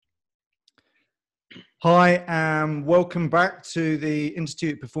Hi, and welcome back to the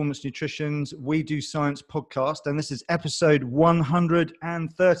Institute of Performance Nutrition's We Do Science podcast, and this is episode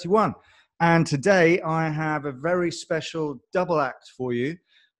 131. And today I have a very special double act for you,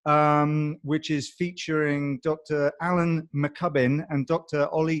 which is featuring Dr. Alan McCubbin and Dr.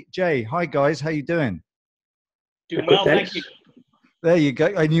 Ollie J. Hi guys, how you doing? Doing well, thank you. There you go,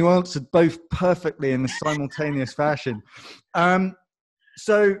 and you answered both perfectly in a simultaneous fashion.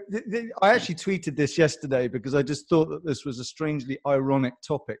 So I actually tweeted this yesterday because I just thought that this was a strangely ironic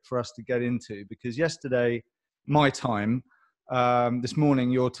topic for us to get into, because yesterday, my time, this morning,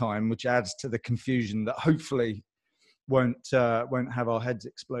 your time, which adds to the confusion that hopefully won't have our heads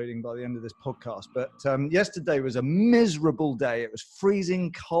exploding by the end of this podcast. But yesterday was a miserable day. It was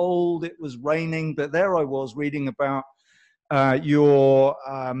freezing cold. It was raining. But there I was reading about your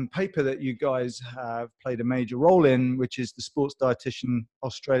paper that you guys have played a major role in, which is the Sports Dietitian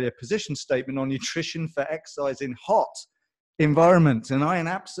Australia position statement on nutrition for exercise in hot environments. And I am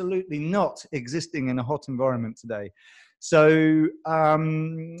absolutely not existing in a hot environment today. So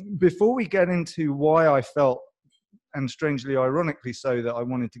before we get into why I felt, and strangely ironically so, that I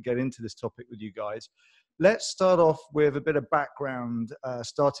wanted to get into this topic with you guys, let's start off with a bit of background,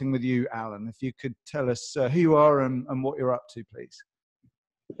 starting with you, Alan. If you could tell us who you are and what you're up to, please.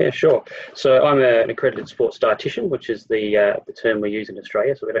 Yeah, sure. So I'm an accredited sports dietitian, which is the term we use in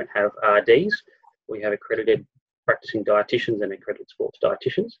Australia. So we don't have RDs. We have accredited practicing dietitians and accredited sports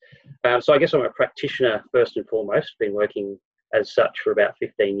dietitians. So I guess I'm a practitioner first and foremost, been working as such for about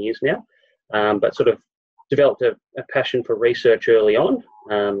 15 years now, but sort of developed a passion for research early on,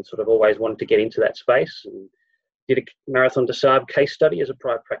 sort of always wanted to get into that space, and did a Marathon des Sables case study as a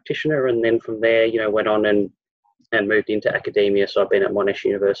private practitioner. And then from there, went on and moved into academia. So I've been at Monash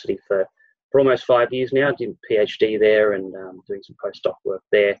University for almost 5 years now, did a PhD there and doing some postdoc work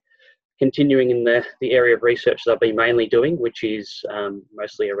there. Continuing in the area of research that I've been mainly doing, which is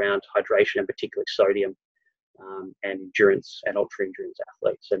mostly around hydration and particularly sodium, and endurance and ultra endurance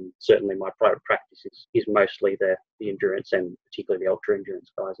athletes. And certainly my private practice is mostly the endurance and particularly the ultra endurance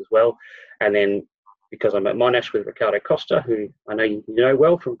guys as well. And then because I'm at Monash with Ricardo Costa, who I know you know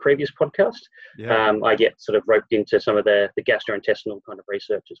well from previous podcasts, yeah. I get sort of roped into some of the gastrointestinal kind of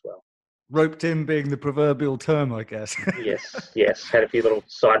research as well. Roped in being the proverbial term, I guess. Yes. Had a few little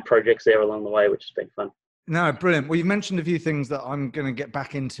side projects there along the way, which has been fun. No, brilliant. Well, you've mentioned a few things that I'm going to get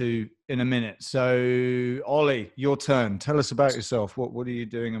back into in a minute. So, Ollie, your turn. Tell us about yourself. What are you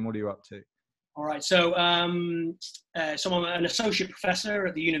doing and what are you up to? All right. So I'm an associate professor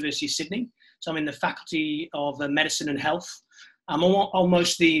at the University of Sydney. So I'm in the Faculty of Medicine and Health. I'm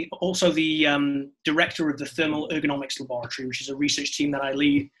also the director of the Thermal Ergonomics Laboratory, which is a research team that I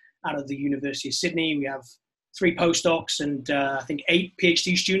lead out of the University of Sydney. We have 3 postdocs and I think 8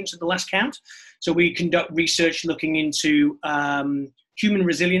 PhD students at the last count. So we conduct research looking into human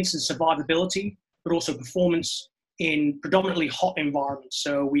resilience and survivability, but also performance in predominantly hot environments.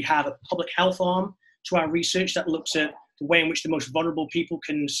 So we have a public health arm to our research that looks at the way in which the most vulnerable people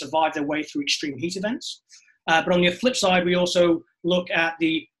can survive their way through extreme heat events. But on the flip side, we also look at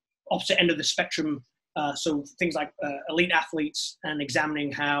the opposite end of the spectrum. So things like elite athletes, and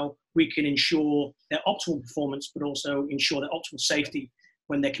examining how we can ensure their optimal performance, but also ensure their optimal safety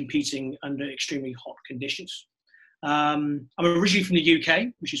when they're competing under extremely hot conditions. I'm originally from the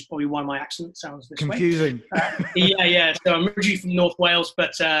UK, which is probably why my accent sounds this confusing. Way. Yeah. So I'm originally from North Wales,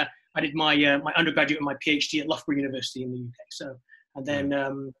 but I did my undergraduate and my PhD at Loughborough University in the UK. So, and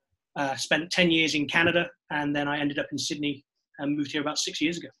then spent 10 years in Canada, and then I ended up in Sydney and moved here about 6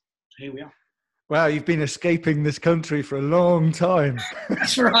 years ago. So here we are. Wow, you've been escaping this country for a long time.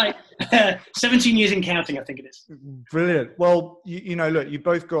 That's right. 17 years in counting, I think it is. Brilliant. Well, look, you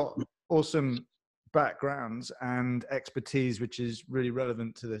both got awesome backgrounds and expertise, which is really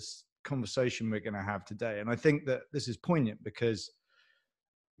relevant to this conversation we're going to have today. And I think that this is poignant because,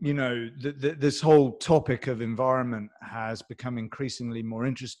 this whole topic of environment has become increasingly more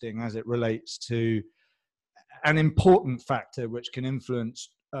interesting as it relates to an important factor which can influence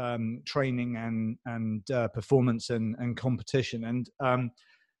training and performance and competition. And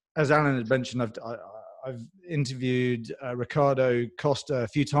as Alan had mentioned, I've interviewed Ricardo Costa a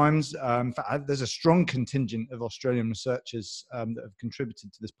few times. In fact, there's a strong contingent of Australian researchers that have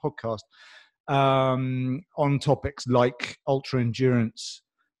contributed to this podcast on topics like ultra endurance,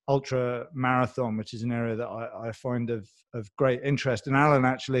 ultra marathon, which is an area that I find of great interest. And Alan,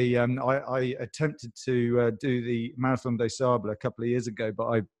 actually, I attempted to do the Marathon des Sables a couple of years ago,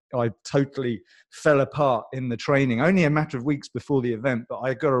 but I totally fell apart in the training, only a matter of weeks before the event. But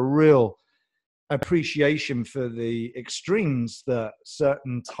I got a real appreciation for the extremes that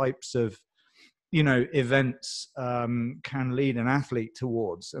certain types of events can lead an athlete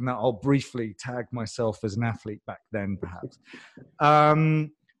towards, and that I'll briefly tag myself as an athlete back then, perhaps.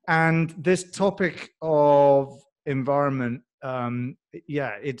 And this topic of environment,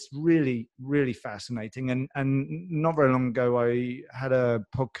 it's really, really fascinating. And not very long ago, I had a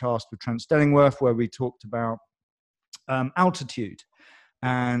podcast with Trent Stellingworth where we talked about altitude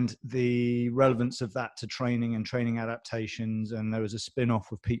and the relevance of that to training and training adaptations. And there was a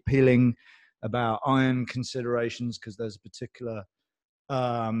spin-off with Pete Peeling about iron considerations, because there's a particular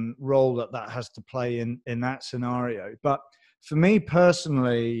role that has to play in that scenario. But for me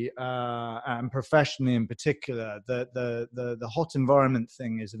personally, and professionally in particular, the hot environment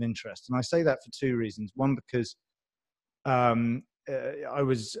thing is of interest. And I say that for two reasons. One, because I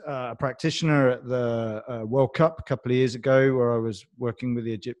was a practitioner at the World Cup a couple of years ago, where I was working with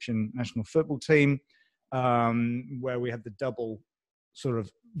the Egyptian national football team, where we had the double sort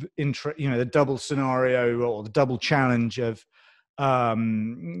of the double scenario or the double challenge of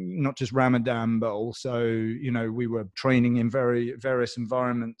not just Ramadan, but also, we were training in various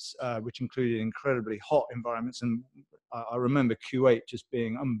environments, which included incredibly hot environments. And I remember Kuwait just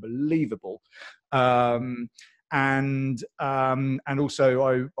being unbelievable. And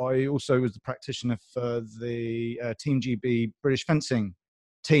also I also was the practitioner for the Team GB British fencing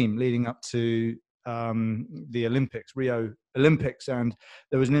team leading up to the Olympics, Rio Olympics. And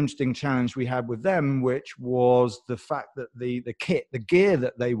there was an interesting challenge we had with them, which was the fact that the gear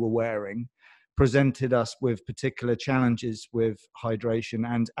that they were wearing presented us with particular challenges with hydration,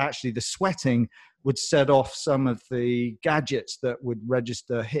 and actually the sweating would set off some of the gadgets that would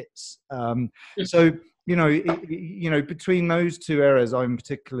register hits. So between those two areas, I'm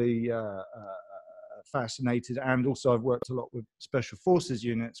particularly fascinated. And also I've worked a lot with special forces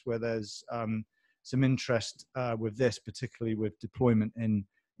units where there's some interest with this, particularly with deployment in,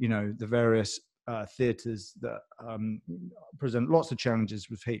 the various theaters that present lots of challenges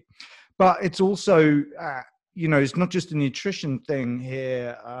with heat. But it's also, it's not just a nutrition thing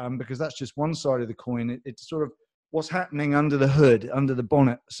here, because that's just one side of the coin. It's sort of what's happening under the hood, under the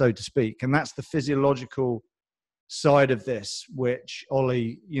bonnet, so to speak. And that's the physiological side of this, which,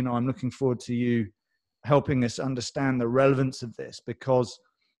 Ollie, I'm looking forward to you helping us understand the relevance of this, because,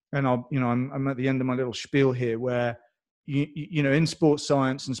 and I'm at the end of my little spiel here, where in sports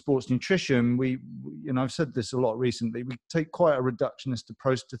science and sports nutrition, I've said this a lot recently, we take quite a reductionist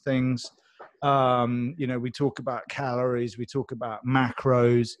approach to things. We talk about calories, we talk about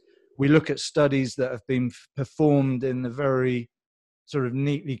macros, we look at studies that have been performed in the very sort of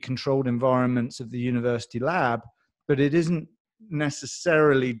neatly controlled environments of the university lab, but it isn't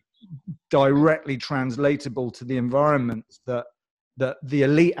necessarily directly translatable to the environments that the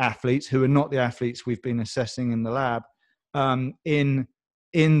elite athletes, who are not the athletes we've been assessing in the lab, in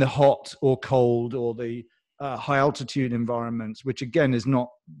the hot or cold or the high altitude environments, which again is not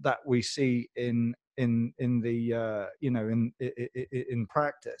that we see in the in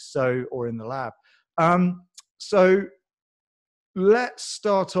practice, or in the lab. So let's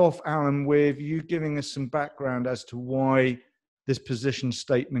start off, Alan, with you giving us some background as to why this position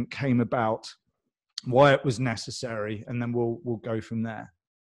statement came about, why it was necessary, and then we'll go from there.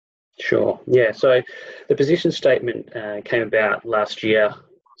 Sure. Yeah. So the position statement came about last year.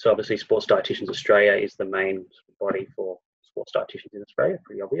 So obviously, Sports Dietitians Australia is the main body for sports dietitians in Australia.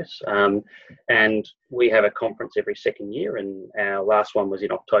 Pretty obvious. And we have a conference every second year, and our last one was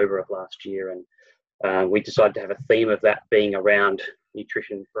in October of last year. And we decided to have a theme of that being around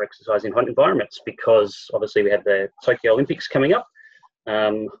nutrition for exercise in hot environments, because obviously we have the Tokyo Olympics coming up.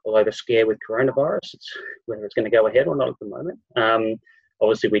 Although the scare with coronavirus, whether it's going to go ahead or not at the moment.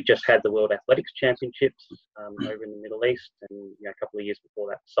 Obviously, we just had the World Athletics Championships over in the Middle East, and a couple of years before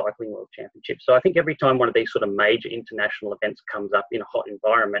that, Cycling World Championships. So I think every time one of these sort of major international events comes up in a hot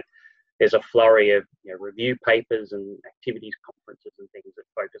environment, there's a flurry of review papers and activities, conferences, and things that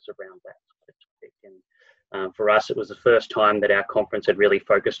focus around that topic. And for us, it was the first time that our conference had really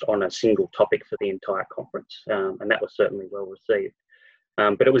focused on a single topic for the entire conference, and that was certainly well received.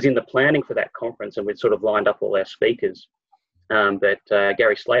 But it was in the planning for that conference, and we'd sort of lined up all our speakers. But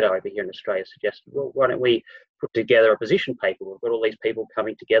Gary Slater over here in Australia suggested, well, why don't we put together a position paper? We've got all these people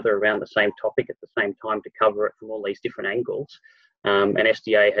coming together around the same topic at the same time to cover it from all these different angles. And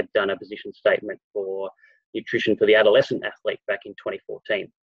SDA had done a position statement for nutrition for the adolescent athlete back in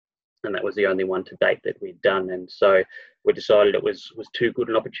 2014. And that was the only one to date that we'd done. And so we decided it was too good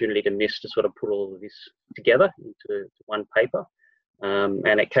an opportunity to miss, to sort of put all of this together into one paper.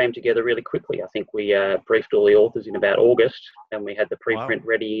 And it came together really quickly. I think we briefed all the authors in about August, and we had the preprint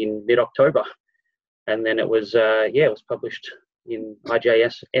ready in mid-October. And then it was, it was published in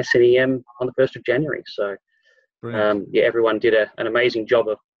IJS SNEM on the 1st of January. So, everyone did an amazing job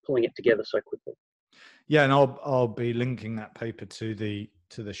of pulling it together so quickly. Yeah, and I'll be linking that paper to the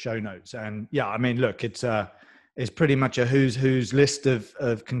show notes. And yeah, I mean, look, it's pretty much a who's list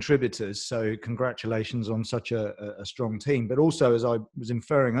of contributors. So congratulations on such a strong team. But also, as I was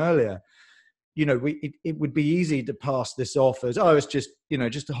inferring earlier, it would be easy to pass this off as, it's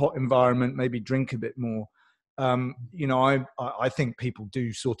just a hot environment, maybe drink a bit more. I think people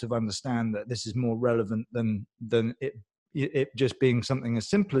do sort of understand that this is more relevant than it just being something as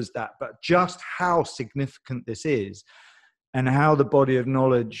simple as that, but just how significant this is and how the body of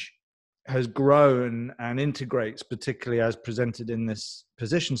knowledge has grown and integrates, particularly as presented in this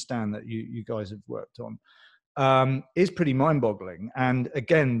position stand that you guys have worked on, is pretty mind-boggling. And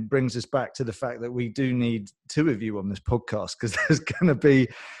again, brings us back to the fact that we do need two of you on this podcast, because there's going to be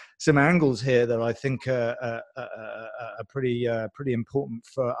some angles here that I think are pretty important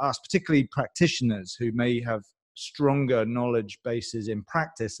for us, particularly practitioners who may have stronger knowledge bases in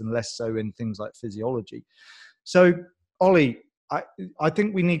practice and less so in things like physiology. So, Ollie, I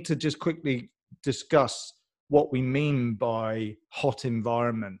think we need to just quickly discuss what we mean by hot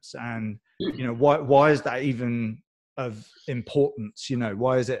environments, and why is that even of importance?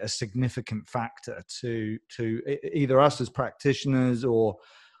 Why is it a significant factor to either us as practitioners or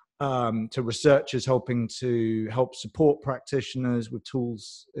to researchers helping to help support practitioners with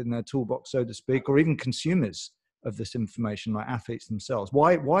tools in their toolbox, so to speak, or even consumers of this information like athletes themselves?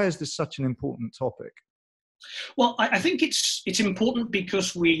 Why is this such an important topic? Well, I think it's important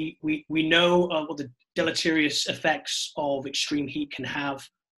because we know what the deleterious effects of extreme heat can have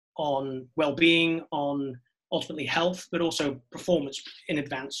on well-being, on ultimately health, but also performance in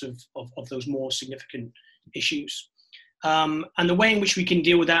advance of those more significant issues. And the way in which we can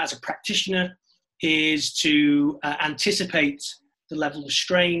deal with that as a practitioner is to anticipate the level of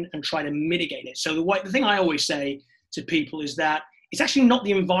strain and try to mitigate it. So the thing I always say to people is that it's actually not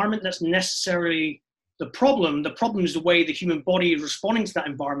the environment that's necessarily the problem. The problem is the way the human body is responding to that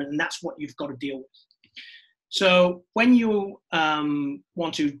environment, and that's what you've got to deal with. So when you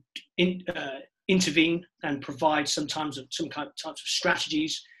want to intervene and provide some types of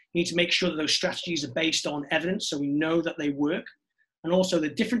strategies, you need to make sure that those strategies are based on evidence, so we know that they work. And also the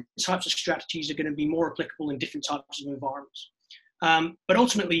different types of strategies are going to be more applicable in different types of environments. But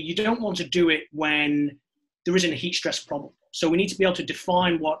ultimately, you don't want to do it when there isn't a heat stress problem. So we need to be able to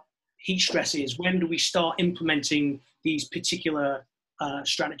define what heat stress is. When do we start implementing these particular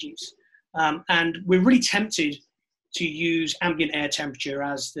strategies? And we're really tempted to use ambient air temperature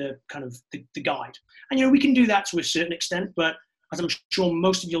as the kind of the guide. And, we can do that to a certain extent, but as I'm sure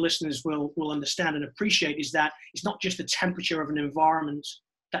most of your listeners will understand and appreciate, is that it's not just the temperature of an environment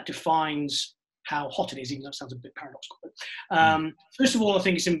that defines how hot it is, even though it sounds a bit paradoxical. But, first of all, I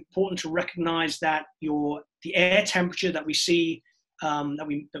think it's important to recognize that the air temperature that we see, that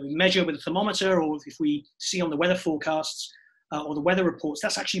we measure with a thermometer, or if we see on the weather forecasts or the weather reports,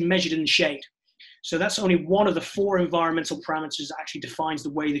 that's actually measured in the shade. So that's only one of the 4 environmental parameters that actually defines the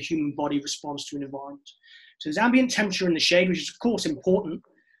way the human body responds to an environment. So there's ambient temperature in the shade, which is of course important,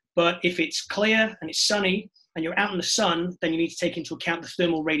 but if it's clear and it's sunny and you're out in the sun, then you need to take into account the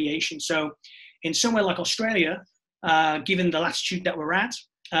thermal radiation. So in somewhere like Australia, given the latitude that we're at,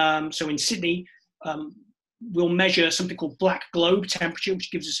 so in Sydney, we'll measure something called black globe temperature,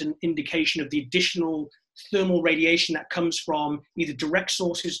 which gives us an indication of the additional thermal radiation that comes from either direct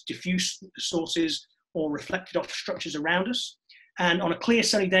sources, diffuse sources, or reflected off structures around us. And on a clear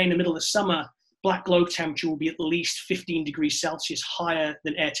sunny day in the middle of the summer, black globe temperature will be at least 15 degrees Celsius higher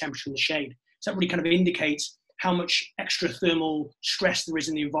than air temperature in the shade. So that really kind of indicates how much extra thermal stress there is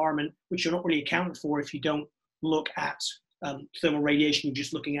in the environment, which you're not really accounting for if you don't look at thermal radiation, you're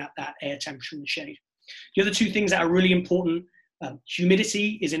just looking at that air temperature in the shade. The other 2 things that are really important,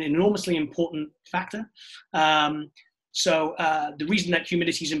 humidity is an enormously important factor. So the reason that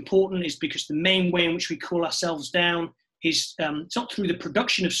humidity is important is because the main way in which we cool ourselves down is it's not through the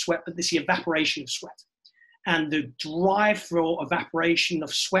production of sweat, but it's the evaporation of sweat. And the drive for evaporation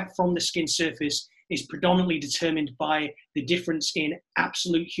of sweat from the skin surface is predominantly determined by the difference in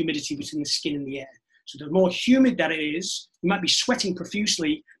absolute humidity between the skin and the air. So the more humid that it is, you might be sweating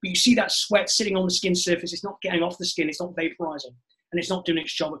profusely, but you see that sweat sitting on the skin surface. It's not getting off the skin. It's not vaporizing. And it's not doing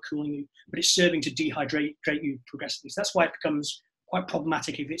its job of cooling you, but it's serving to dehydrate you progressively. So that's why it becomes quite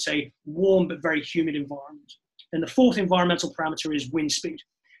problematic if it's a warm but very humid environment. Then the 4th environmental parameter is wind speed.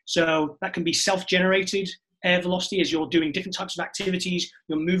 So that can be self-generated air velocity as you're doing different types of activities.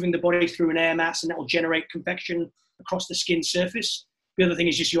 You're moving the body through an air mass, and that will generate convection across the skin surface. The other thing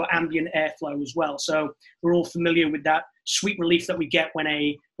is just your ambient airflow as well. So we're all familiar with that sweet relief that we get when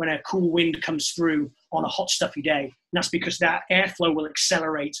a cool wind comes through on a hot, stuffy day. And that's because that airflow will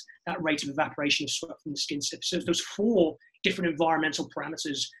accelerate that rate of evaporation of sweat from the skin. So there's 4 different environmental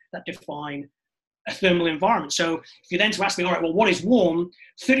parameters that define a thermal environment. So if you're then to ask me, all right, well, what is warm?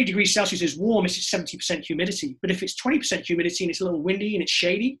 30 degrees Celsius is warm if it's 70% humidity. But if it's 20% humidity and it's a little windy and it's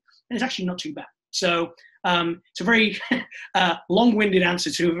shady, then it's actually not too bad. So it's a very long-winded answer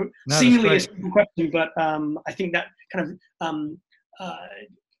to seemingly a simple question, but I think that kind of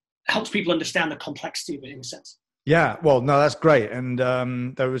helps people understand the complexity of it in a sense. Yeah, well, no, that's great. And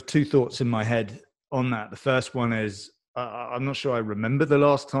there was 2 thoughts in my head on that. The first one is, I'm not sure I remember the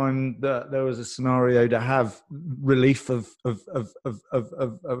last time that there was a scenario to have relief of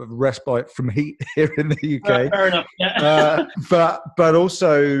respite from heat here in the UK. Fair enough. Yeah. But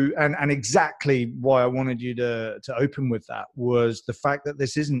also, and exactly why I wanted you to open with that was the fact that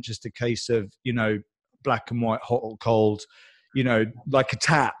this isn't just a case of, black and white, hot or cold, like a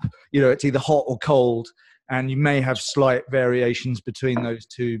tap. It's either hot or cold, and you may have slight variations between those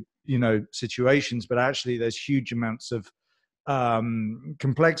 2 situations, but actually there's huge amounts of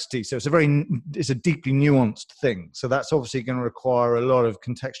complexity. So it's a deeply nuanced thing. So that's obviously going to require a lot of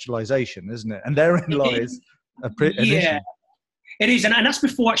contextualization, isn't it? And therein lies an issue. It is, and that's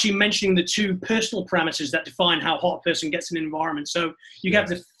before actually mentioning the 2 personal parameters that define how hot a person gets in an environment. So you have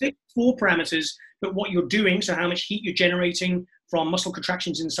the 4 parameters, but what you're doing, so how much heat you're generating from muscle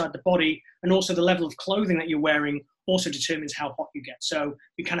contractions inside the body, and also the level of clothing that you're wearing also determines how hot you get. So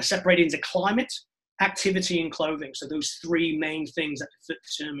you kind of separate it into climate, activity, and clothing. So those 3 main things that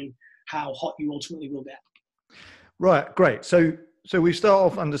determine how hot you ultimately will get. Right, great. So we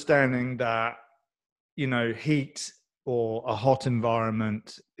start off understanding that, heat or a hot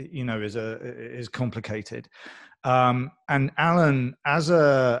environment, is complicated. And Alan, as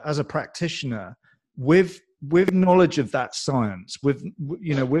a practitioner, with knowledge of that science, with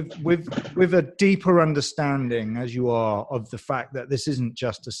a deeper understanding as you are of the fact that this isn't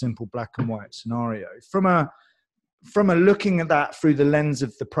just a simple black and white scenario, from a looking at that through the lens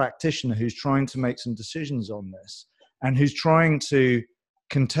of the practitioner who's trying to make some decisions on this and who's trying to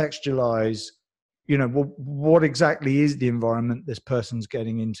contextualize, what exactly is the environment this person's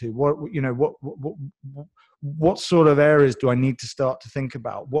getting into? What sort of areas do I need to start to think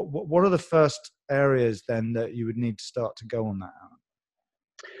about? What are the first areas then that you would need to start to go on that, Alan?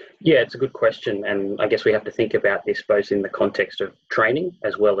 Yeah, it's a good question. And I guess we have to think about this both in the context of training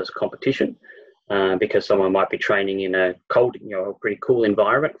as well as competition, because someone might be training in a cold, a pretty cool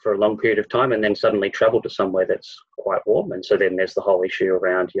environment for a long period of time and then suddenly travel to somewhere that's quite warm. And so then there's the whole issue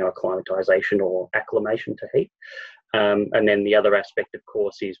around, acclimatization or acclimation to heat. And then the other aspect, of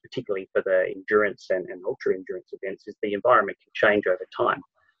course, is particularly for the endurance and ultra endurance events, is the environment can change over time.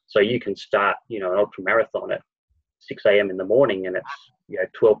 So you can start, an ultra marathon at 6 a.m. in the morning and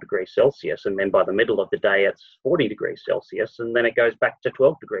it's 12 degrees Celsius, and then by the middle of the day it's 40 degrees Celsius, and then it goes back to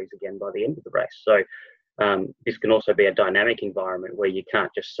 12 degrees again by the end of the race. So this can also be a dynamic environment where you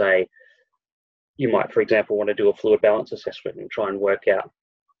can't just say, you might, for example, want to do a fluid balance assessment and try and work out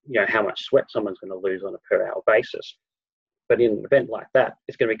how much sweat someone's going to lose on a per hour basis. But in an event like that,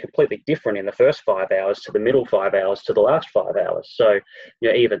 it's going to be completely different in the first 5 hours to the middle 5 hours to the last 5 hours. So,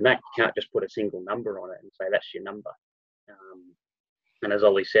 even that, you can't just put a single number on it and say that's your number. And as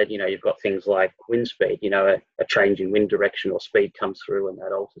Ollie said, you've got things like wind speed, a change in wind direction or speed comes through and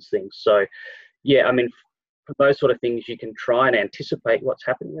that alters things. So, yeah, I mean, for those sort of things, you can try and anticipate what's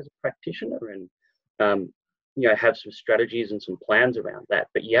happening as a practitioner and, have some strategies and some plans around that,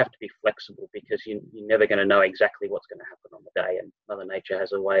 but you have to be flexible because you're never going to know exactly what's going to happen on the day. And Mother Nature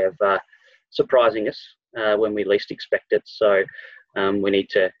has a way of surprising us when we least expect it. So we need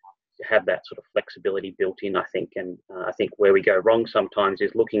to have that sort of flexibility built in, I think. And I think where we go wrong sometimes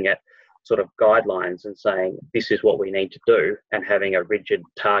is looking at sort of guidelines and saying, this is what we need to do, and having a rigid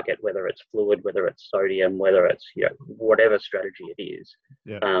target, whether it's fluid, whether it's sodium, whether it's, whatever strategy it is,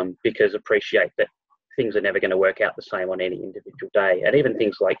 because appreciate that things are never going to work out the same on any individual day. And even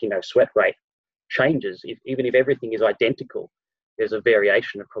things like, sweat rate changes. Even if everything is identical, there's a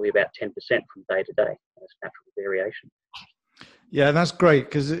variation of probably about 10% from day to day. That's natural variation. Yeah, that's great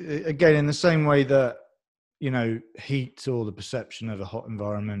because, again, in the same way that, heat or the perception of a hot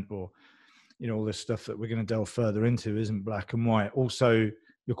environment or, all this stuff that we're going to delve further into isn't black and white. Also,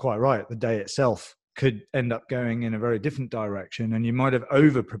 you're quite right. The day itself could end up going in a very different direction, and you might have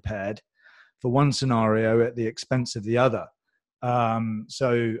over-prepared for one scenario at the expense of the other.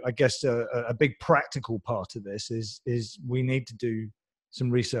 So I guess a big practical part of this is we need to do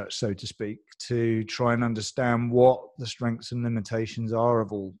research, so to speak, to try and understand what the strengths and limitations are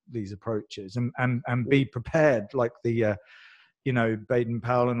of all these approaches, and be prepared, like the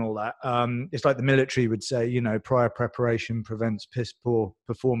Baden-Powell and all that. It's like the military would say, prior preparation prevents piss poor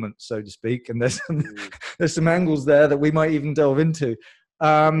performance, so to speak. And there's some angles there that we might even delve into.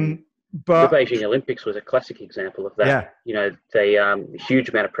 But the Beijing Olympics was a classic example of that. Yeah. The huge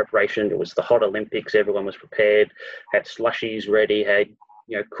amount of preparation. It was the hot Olympics. Everyone was prepared, had slushies ready, had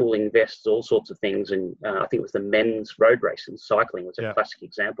cooling vests, all sorts of things. And I think it was the men's road race and cycling was a classic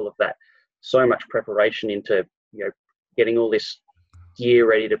example of that. So much preparation into getting all this gear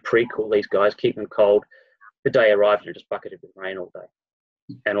ready to pre-cool these guys, keep them cold. The day arrived and it just bucketed with rain all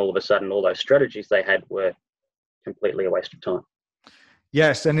day. And all of a sudden, all those strategies they had were completely a waste of time.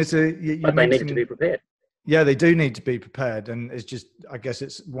 Yes, and it's but they need to be prepared. Yeah, they do need to be prepared, and it's just, I guess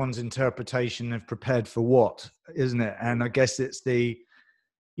it's one's interpretation of prepared for what, isn't it? And I guess it's the,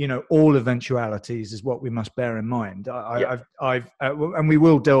 all eventualities is what we must bear in mind. And we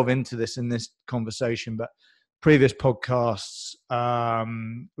will delve into this in this conversation, but previous podcasts,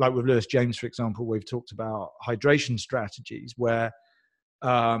 like with Lewis James, for example, we've talked about hydration strategies where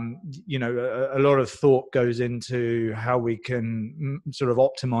a lot of thought goes into how we can sort of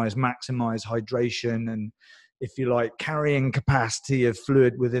maximize hydration and, if you like, carrying capacity of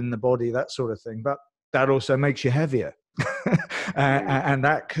fluid within the body, that sort of thing. But that also makes you heavier. And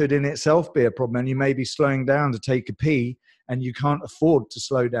that could in itself be a problem. And you may be slowing down to take a pee and you can't afford to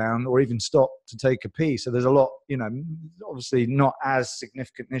slow down or even stop to take a pee. So there's a lot, obviously not as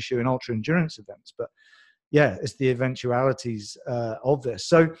significant an issue in ultra endurance events, but yeah, it's the eventualities of this.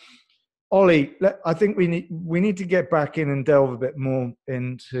 So, Ollie, I think we need to get back in and delve a bit more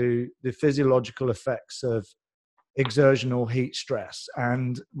into the physiological effects of exertional heat stress.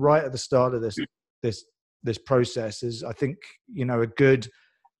 And right at the start of this process is, I think, a good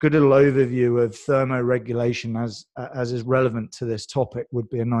little overview of thermoregulation as is relevant to this topic would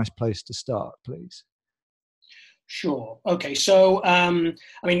be a nice place to start, please. Sure. Okay. So,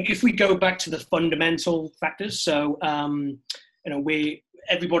 if we go back to the fundamental factors, so,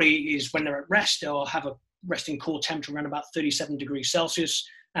 everybody is, when they're at rest, they'll have a resting core temperature around about 37 degrees Celsius.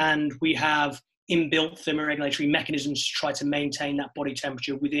 And we have inbuilt thermoregulatory mechanisms to try to maintain that body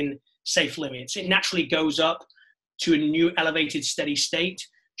temperature within safe limits. It naturally goes up to a new elevated steady state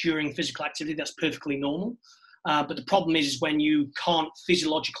during physical activity. That's perfectly normal. But the problem is when you can't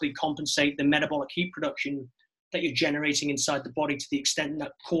physiologically compensate the metabolic heat production that you're generating inside the body to the extent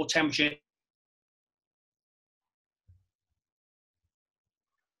that core temperature.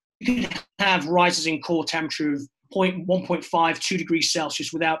 You can have rises in core temperature of 1.5, 2 degrees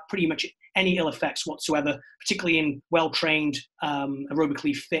Celsius without pretty much any ill effects whatsoever, particularly in well-trained,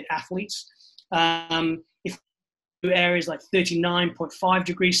 aerobically fit athletes. If areas like 39.5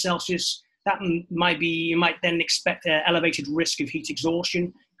 degrees Celsius, you might then expect an elevated risk of heat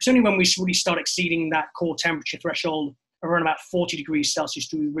exhaustion. It's only when we really start exceeding that core temperature threshold around about 40 degrees Celsius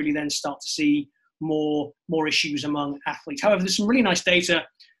do we really then start to see more issues among athletes. However, there's some really nice data.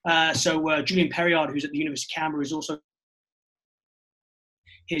 Julian Perriard, who's at the University of Canberra, is also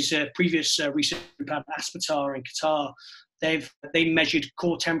his previous research about Aspetar in Qatar. They measured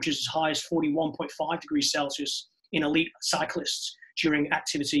core temperatures as high as 41.5 degrees Celsius in elite cyclists during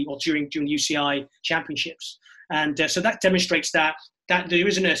activity or during the UCI championships. And so that demonstrates that there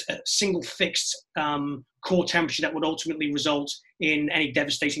isn't a single fixed core temperature that would ultimately result in any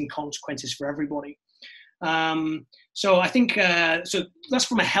devastating consequences for everybody. So I think so that's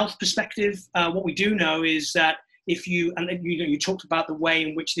from a health perspective. What we do know is that you talked about the way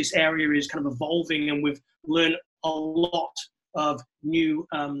in which this area is kind of evolving, and we've learned a lot of new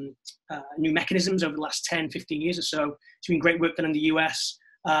mechanisms over the last 10, 15 years or so. It's been great work done in the US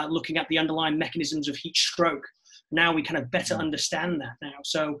looking at the underlying mechanisms of heat stroke. Now we kind of better understand that now.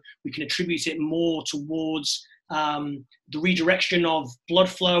 So we can attribute it more towards the redirection of blood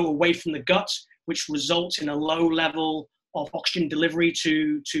flow away from the gut, which results in a low level of oxygen delivery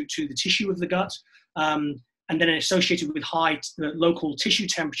to the tissue of the gut. And then associated with high local tissue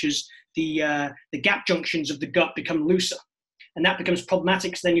temperatures, the gap junctions of the gut become looser. And that becomes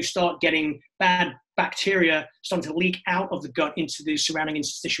problematic because then you start getting bad bacteria starting to leak out of the gut into the surrounding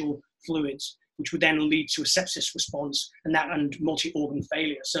interstitial fluids, which would then lead to a sepsis response and multi-organ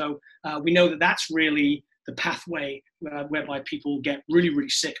failure. So we know that that's really the pathway whereby people get really, really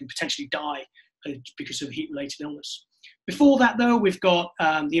sick and potentially die because of heat-related illness. Before that, though, we've got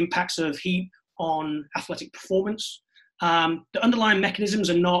the impacts of heat on athletic performance. The underlying mechanisms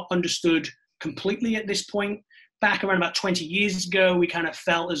are not understood completely at this point. Back around about 20 years ago, we kind of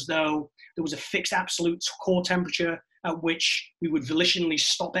felt as though there was a fixed absolute core temperature at which we would volitionally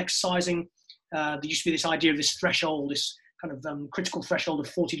stop exercising. There used to be this idea of this threshold, this kind of critical threshold of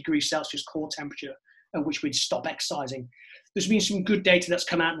 40 degrees Celsius core temperature at which we'd stop exercising. There's been some good data that's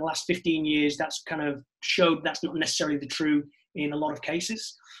come out in the last 15 years that's kind of showed that's not necessarily the true in a lot of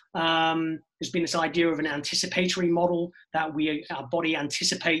cases. There's been this idea of an anticipatory model that our body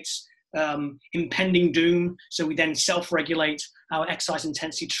anticipates impending doom, so we then self-regulate our exercise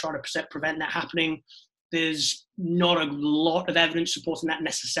intensity to try to prevent that happening. There's not a lot of evidence supporting that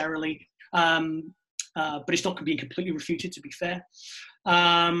necessarily, but it's not being completely refuted, to be fair.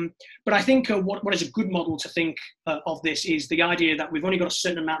 But I think what is a good model to think of this is the idea that we've only got a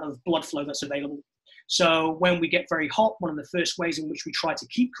certain amount of blood flow that's available. So when we get very hot, one of the first ways in which we try to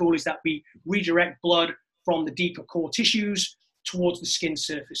keep cool is that we redirect blood from the deeper core tissues towards the skin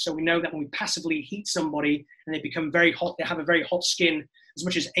surface. So we know that when we passively heat somebody and they become very hot, they have a very hot skin, as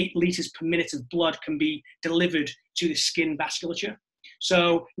much as 8 liters per minute of blood can be delivered to the skin vasculature.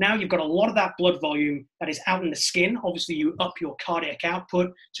 So now you've got a lot of that blood volume that is out in the skin. Obviously, you up your cardiac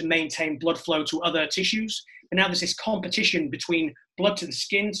output to maintain blood flow to other tissues. And now there's this competition between blood to the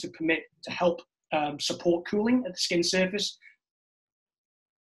skin to help support cooling at the skin surface,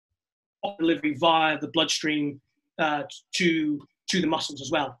 delivery via the bloodstream to the muscles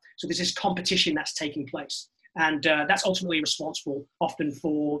as well. So there's this competition that's taking place. And that's ultimately responsible often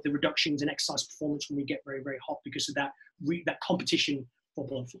for the reductions in exercise performance when we get very, very hot because of that competition for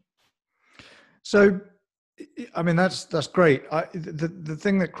blood flow. So, I mean, that's great. The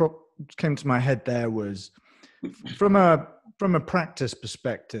thing that came to my head there was from a practice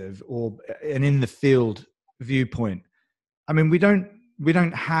perspective or an in the field viewpoint. I mean, we don't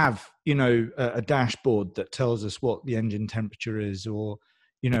have, a dashboard that tells us what the engine temperature is or,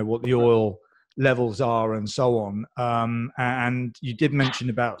 what the oil levels are and so on. And you did mention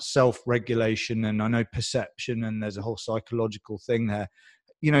about self-regulation and I know perception and there's a whole psychological thing there.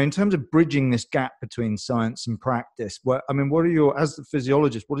 In terms of bridging this gap between science and practice, as the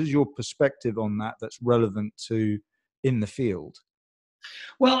physiologist, what is your perspective on that that's relevant to in the field?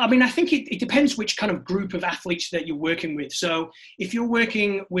 Well, I mean, I think it depends which kind of group of athletes that you're working with. So if you're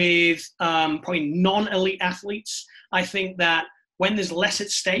working with probably non-elite athletes, I think that when there's less at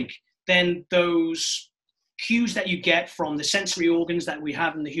stake, then those cues that you get from the sensory organs that we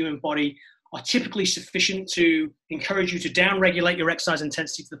have in the human body are typically sufficient to encourage you to downregulate your exercise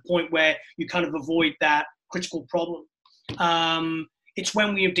intensity to the point where you kind of avoid that critical problem. It's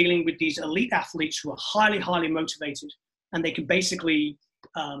when we are dealing with these elite athletes who are highly, highly motivated and they can basically,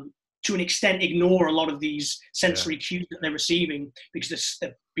 to an extent, ignore a lot of these sensory cues that they're receiving because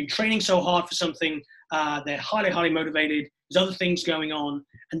they've been training so hard for something. They're highly, highly motivated. There's other things going on,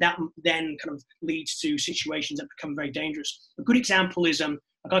 and that then kind of leads to situations that become very dangerous. A good example is a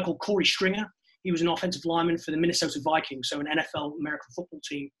guy called Corey Stringer. He was an offensive lineman for the Minnesota Vikings, so an NFL American football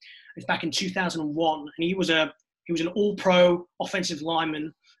team. It's back in 2001, and he was an all-pro offensive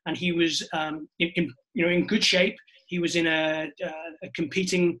lineman, and he was in good shape. He was in a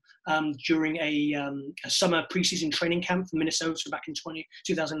competing during a summer preseason training camp for Minnesota back in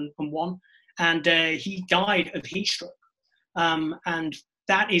 2001, and he died of heat stroke. And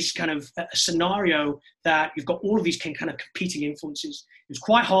that is kind of a scenario that you've got all of these kind of competing influences. It was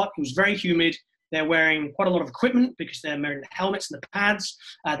quite hot. It was very humid. They're wearing quite a lot of equipment because they're wearing the helmets and the pads.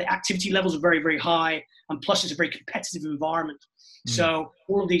 The activity levels are very, very high. And plus, it's a very competitive environment. So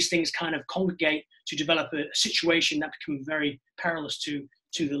all of these things kind of congregate to develop a situation that becomes very perilous to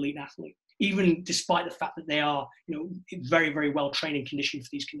the elite athlete, even despite the fact that they are, very, very well trained and conditioned for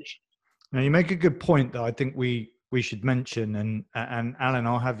these conditions. Now, you make a good point that I think we should mention, and Alan,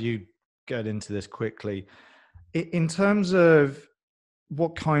 I'll have you get into this quickly. In terms of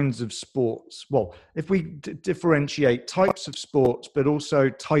what kinds of sports, well, if we differentiate types of sports, but also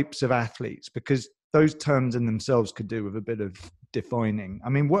types of athletes, because those terms in themselves could do with a bit of defining. I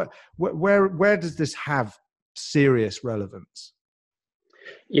mean, where does this have serious relevance?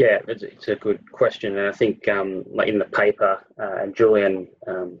 Yeah, it's a good question. And I think like in the paper, Julian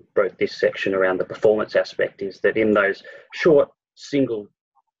wrote this section around the performance aspect, is that in those short single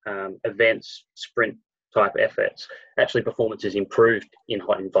events, sprint type efforts, actually performance is improved in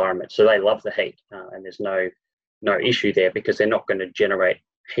hot environments. So they love the heat and there's no issue there because they're not going to generate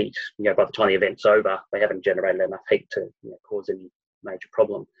heat. By the time the event's over, they haven't generated enough heat to cause any major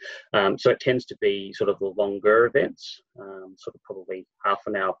problem. So it tends to be sort of the longer events, sort of probably half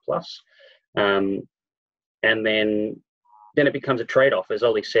an hour plus. And then it becomes a trade-off. As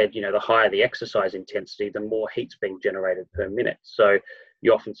Ollie said, the higher the exercise intensity, the more heat's being generated per minute. So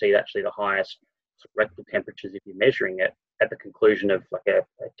you often see actually the highest rectal temperatures if you're measuring it at the conclusion of like a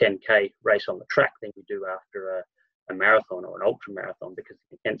 10K race on the track than you do after a marathon or an ultra marathon because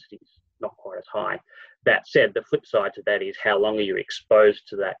the intensity is not quite as high. That said, the flip side to that is how long are you exposed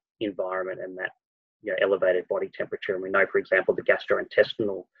to that environment and that elevated body temperature. And we know, for example, the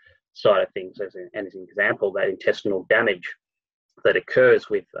gastrointestinal side of things as an example, that intestinal damage that occurs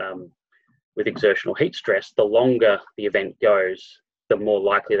with exertional heat stress, the longer the event goes, the more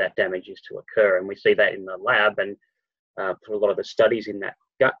likely that damage is to occur. And we see that in the lab and through a lot of the studies in that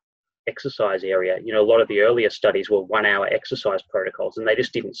gut exercise area. A lot of the earlier studies were 1 hour exercise protocols, and they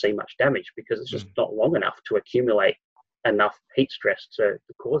just didn't see much damage because it's just not long enough to accumulate enough heat stress to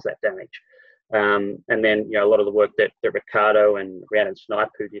cause that damage. And then, a lot of the work that Ricardo and Rhiannon Snipe,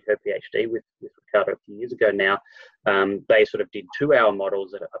 who did her PhD with Ricardo a few years ago now, they sort of did 2 hour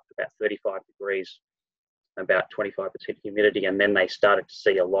models at up to about 35 degrees, about 25% humidity. And then they started to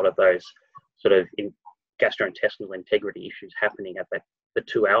see a lot of those sort of gastrointestinal integrity issues happening at the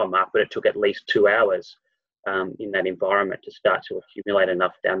 2 hour mark, but it took at least 2 hours in that environment to start to accumulate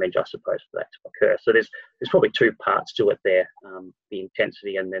enough damage, I suppose, for that to occur. So there's probably two parts to it there, the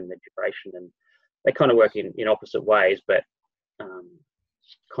intensity and then the duration, and they kind of work in opposite ways, but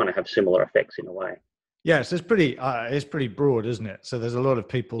kind of have similar effects in a way. Yes, it's pretty broad, isn't it? So there's a lot of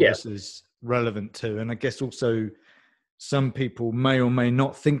people this is relevant to, and I guess also some people may or may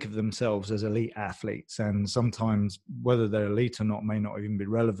not think of themselves as elite athletes, and sometimes whether they're elite or not may not even be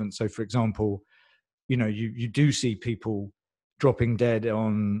relevant. So, for example, you do see people dropping dead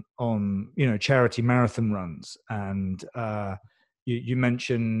on charity marathon runs, and you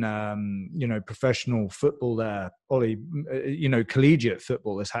mention professional football there, Ollie. Collegiate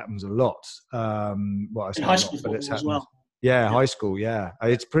football. This happens a lot. In high school football as well. Yeah, high school. Yeah,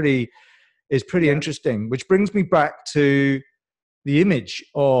 it's pretty interesting. Which brings me back to the image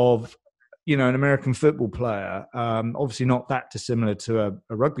of an American football player. Obviously not that dissimilar to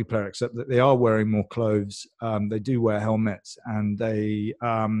a rugby player, except that they are wearing more clothes. They do wear helmets, and they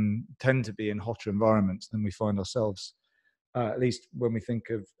tend to be in hotter environments than we find ourselves. At least when we think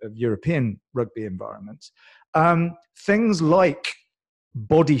of European rugby environments. Things like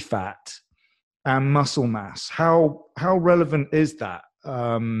body fat and muscle mass, how relevant is that?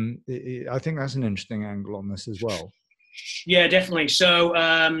 I think that's an interesting angle on this as well. Yeah, definitely. So,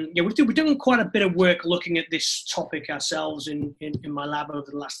 we're doing quite a bit of work looking at this topic ourselves in my lab over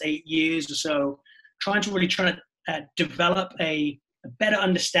the last 8 years or so, trying to develop a better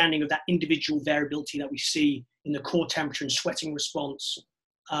understanding of that individual variability that we see in the core temperature and sweating response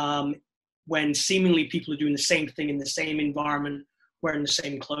when seemingly people are doing the same thing in the same environment, wearing the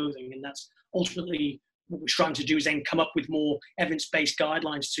same clothing. And that's ultimately what we're trying to do, is then come up with more evidence-based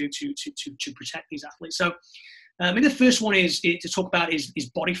guidelines to protect these athletes. So the first one is to talk about is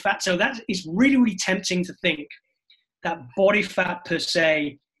body fat. So that is really, really tempting to think that body fat per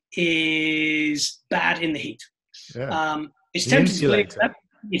se is bad in the heat. Yeah. It's tempting to believe that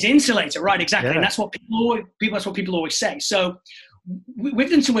it's insulator, right? Exactly, and that's what people always say. So we've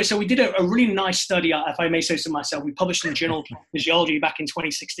done some way. So we did a really nice study, if I may say so myself. We published in the Journal of Physiology back in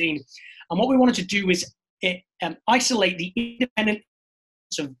 2016, and what we wanted to do is isolate the independent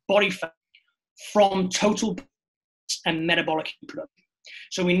of body fat from total and metabolic heat production.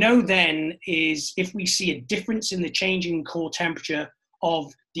 So we know then is if we see a difference in the changing core temperature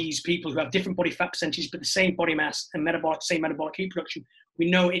of these people who have different body fat percentages but the same body mass and same metabolic heat production, we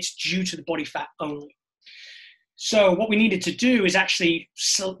know it's due to the body fat only. So what we needed to do is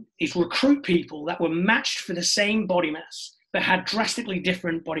recruit people that were matched for the same body mass but had drastically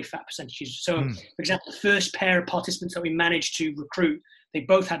different body fat percentages. So, for example, the first pair of participants that we managed to recruit, they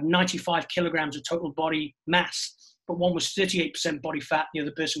both had 95 kilograms of total body mass, but one was 38% body fat, the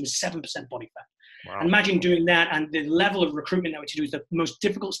other person was 7% body fat. Wow. And imagine doing that, and the level of recruitment that we had to do is the most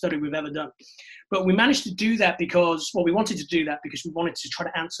difficult study we've ever done. But we managed to do that because we wanted to try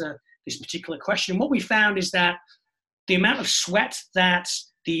to answer this particular question. What we found is that the amount of sweat that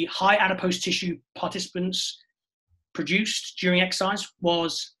the high adipose tissue participants produced during exercise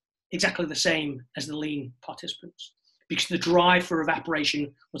was exactly the same as the lean participants, because the drive for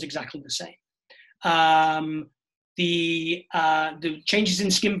evaporation was exactly the same. The changes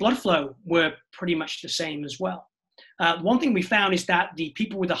in skin blood flow were pretty much the same as well. One thing we found is that the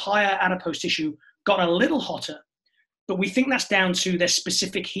people with the higher adipose tissue got a little hotter, but we think that's down to their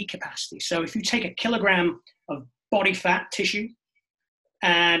specific heat capacity. So if you take a kilogram of body fat tissue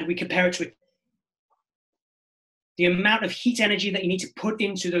and we compare it to the amount of heat energy that you need to put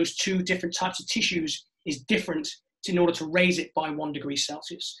into those two different types of tissues is different in order to raise it by 1 degree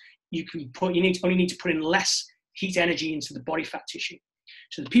Celsius. You only need to put in less heat energy into the body fat tissue.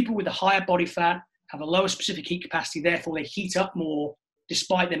 So the people with the higher body fat have a lower specific heat capacity, therefore they heat up more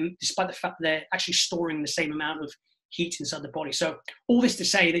despite the fact that they're actually storing the same amount of heat inside the body. So all this to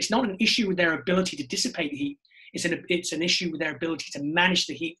say that it's not an issue with their ability to dissipate heat. It's an issue with their ability to manage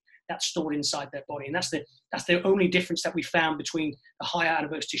the heat that's stored inside their body. And that's the only difference that we found between the high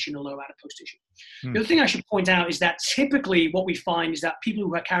adipose tissue and the low adipose tissue. The other thing I should point out is that typically what we find is that people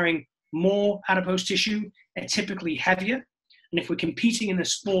who are carrying more adipose tissue are typically heavier. And if we're competing in a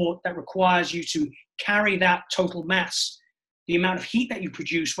sport that requires you to carry that total mass, the amount of heat that you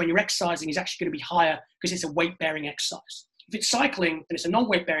produce when you're exercising is actually going to be higher because it's a weight-bearing exercise. If it's cycling, then it's a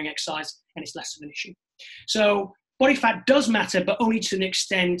non-weight-bearing exercise and it's less of an issue. So body fat does matter, but only to an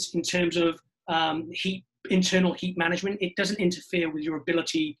extent in terms of internal heat management. It doesn't interfere with your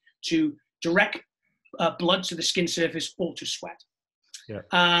ability to direct blood to the skin surface or to sweat. Yeah.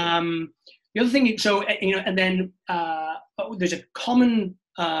 The other thing, so, and then there's a common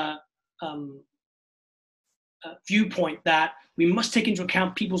viewpoint that we must take into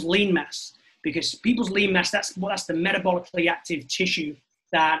account people's lean mass, because people's lean mass, that's the metabolically active tissue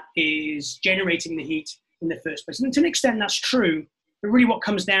that is generating the heat in the first place. And to an extent that's true, but really what it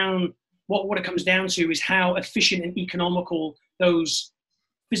comes down to is how efficient and economical those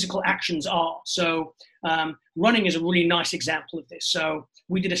physical actions are. So running is a really nice example of this. So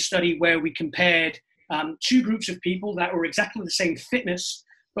we did a study where we compared two groups of people that were exactly the same fitness,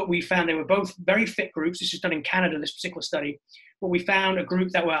 but we found they were both very fit groups. This was done in Canada, this particular study. But we found a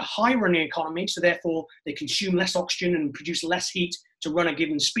group that were high running economy, so therefore they consume less oxygen and produce less heat to run a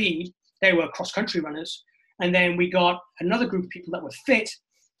given speed. They were cross-country runners. And then we got another group of people that were fit,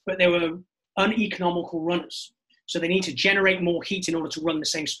 but they were uneconomical runners. So they need to generate more heat in order to run the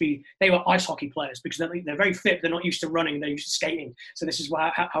same speed. They were ice hockey players because they're very fit. They're not used to running. They're used to skating. So this is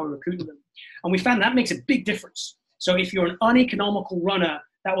how we recruited them. And we found that makes a big difference. So if you're an uneconomical runner,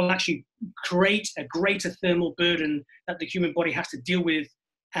 that will actually create a greater thermal burden that the human body has to deal with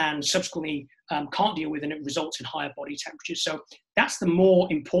and subsequently can't deal with, and it results in higher body temperatures. So that's the more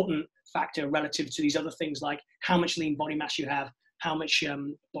important factor relative to these other things like how much lean body mass you have, how much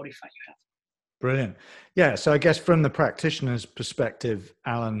body fat you have. Brilliant. Yeah. So I guess from the practitioner's perspective,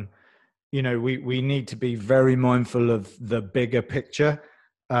 Alan, we need to be very mindful of the bigger picture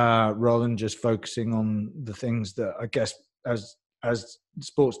rather than just focusing on the things that I guess as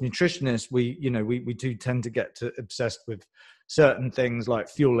sports nutritionists, we do tend to get obsessed with certain things like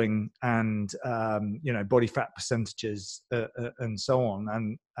fueling and body fat percentages and so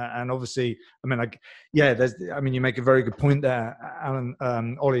on, and obviously, you make a very good point there,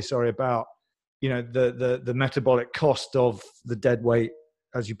 Alan, Ollie, sorry, about the metabolic cost of the dead weight,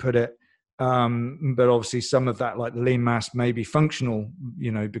 as you put it, but obviously some of that, like the lean mass, may be functional,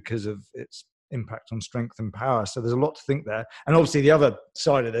 because of its impact on strength and power. So there's a lot to think there. And obviously the other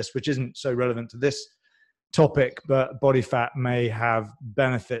side of this, which isn't so relevant to this topic, but body fat may have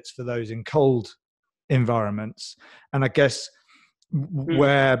benefits for those in cold environments. And I guess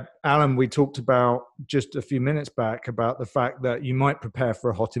where, Alan, we talked about just a few minutes back about the fact that you might prepare for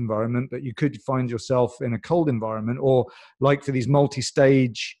a hot environment, but you could find yourself in a cold environment, or like for these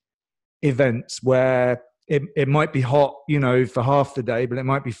multi-stage events where it might be hot, for half the day, but it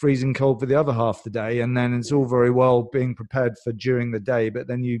might be freezing cold for the other half the day. And then it's all very well being prepared for during the day, but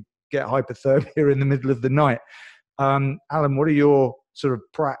then you get hypothermia in the middle of the night. Alan, what are your sort of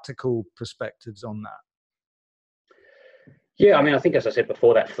practical perspectives on that? Yeah, I think, as I said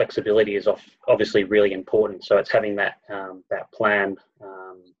before, that flexibility is obviously really important. So it's having that plan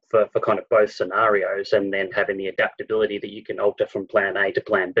for kind of both scenarios, and then having the adaptability that you can alter from plan A to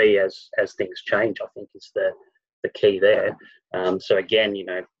plan B as things change, I think is the key there. So again,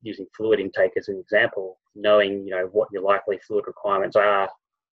 using fluid intake as an example, knowing, what your likely fluid requirements are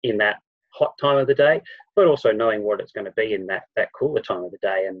in that hot time of the day, but also knowing what it's going to be in that cooler time of the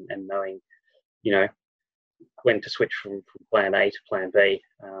day, and knowing, when to switch from plan A to plan B,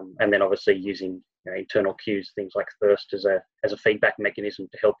 and then obviously using internal cues, things like thirst as a feedback mechanism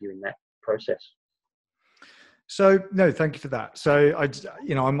to help you in that process. So no, thank you for that. So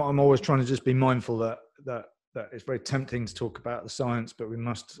I'm always trying to just be mindful that it's very tempting to talk about the science, but we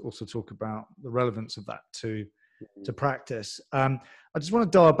must also talk about the relevance of that to practice. I just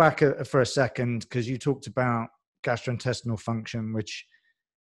want to dial back for a second, because you talked about gastrointestinal function, which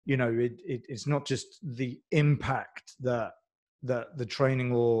it's not just the impact that the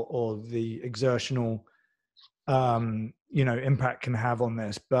training or the exertional impact can have on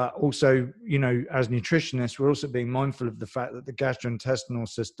this, but also as nutritionists, we're also being mindful of the fact that the gastrointestinal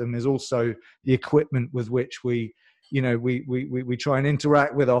system is also the equipment with which we try and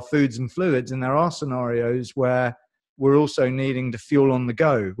interact with our foods and fluids. And there are scenarios where we're also needing to fuel on the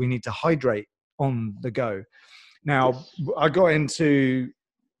go. We need to hydrate on the go. Now, I got into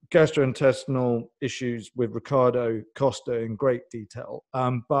gastrointestinal issues with Ricardo Costa in great detail.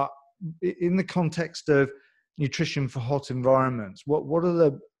 But in the context of nutrition for hot environments, what are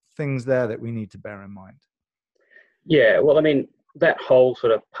the things there that we need to bear in mind? Yeah, well, I mean, that whole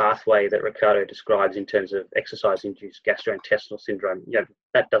sort of pathway that Ricardo describes in terms of exercise-induced gastrointestinal syndrome,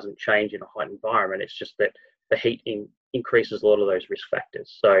 that doesn't change in a hot environment. It's just that the heat increases a lot of those risk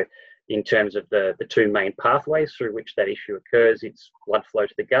factors. So in terms of the two main pathways through which that issue occurs, it's blood flow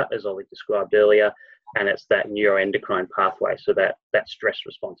to the gut, as Ollie described earlier, and it's that neuroendocrine pathway, so that stress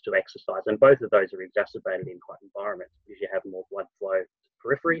response to exercise. And both of those are exacerbated in hot environments because you have more blood flow to the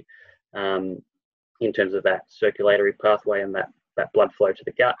periphery in terms of that circulatory pathway and that blood flow to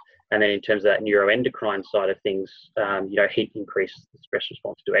the gut. And then in terms of that neuroendocrine side of things, heat increases the stress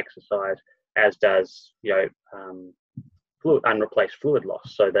response to exercise, as does, unreplaced fluid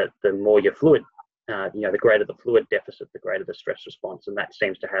loss. So that the more your fluid, the greater the fluid deficit, the greater the stress response. And that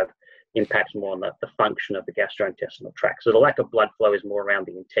seems to have impacts more on the function of the gastrointestinal tract. So the lack of blood flow is more around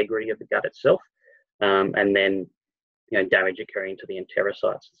the integrity of the gut itself, and then, damage occurring to the enterocytes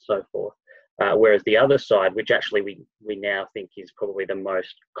and so forth. Whereas the other side, which actually we now think is probably the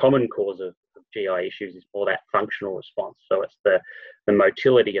most common cause of GI issues, is more that functional response. So it's the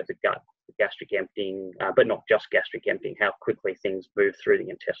motility of the gut, the gastric emptying, but not just gastric emptying, how quickly things move through the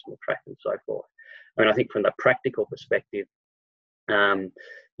intestinal tract and so forth. I mean, I think from the practical perspective,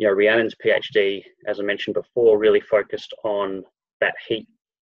 Rhiannon's PhD, as I mentioned before, really focused on that heat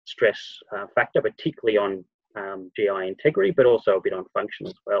stress factor, particularly on GI integrity, but also a bit on function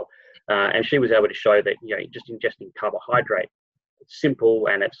as well. And she was able to show that, just ingesting carbohydrate, it's simple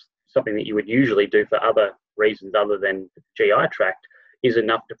and it's something that you would usually do for other reasons other than the GI tract, is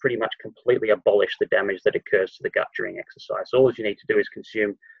enough to pretty much completely abolish the damage that occurs to the gut during exercise. So all you need to do is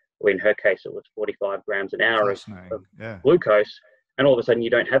consume, well, in her case, it was 45 grams an hour of glucose, and all of a sudden you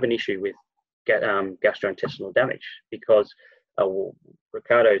don't have an issue with gastrointestinal damage, because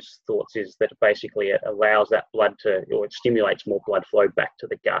Ricardo's thoughts is that basically it allows that blood or it stimulates more blood flow back to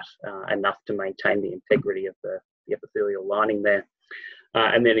the gut, enough to maintain the integrity of the epithelial lining there.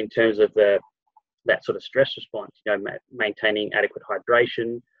 And then in terms of that sort of stress response, maintaining adequate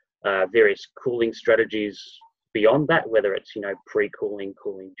hydration, various cooling strategies beyond that, whether it's, pre-cooling,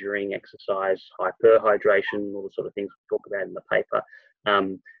 cooling during exercise, hyperhydration, all the sort of things we talk about in the paper,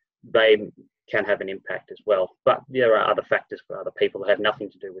 they can have an impact as well. But there are other factors for other people that have nothing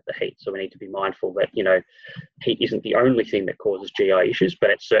to do with the heat. So we need to be mindful that, heat isn't the only thing that causes GI issues,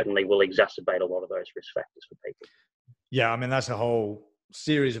 but it certainly will exacerbate a lot of those risk factors for people. Yeah, I mean, that's a whole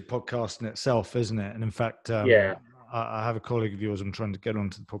series of podcasts in itself, isn't it? And in fact, I have a colleague of yours I'm trying to get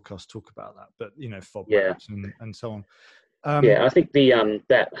onto the podcast to talk about that, but, FODMAPs and so on. I think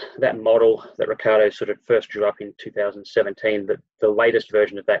that model that Ricardo sort of first drew up in 2017, the latest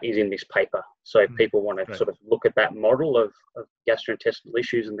version of that is in this paper. So if people want to sort of look at that model of gastrointestinal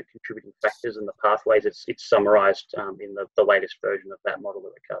issues and the contributing factors and the pathways, it's summarized in the latest version of that model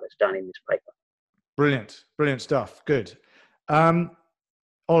that Ricardo's done in this paper. Brilliant stuff. Good.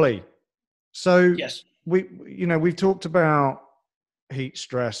 Ollie, so yes, we've talked about heat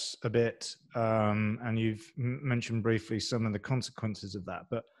stress a bit, and you've mentioned briefly some of the consequences of that,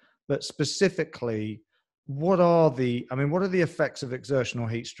 but specifically, what are the effects of exertional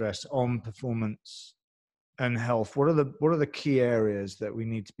heat stress on performance and health? What are the key areas that we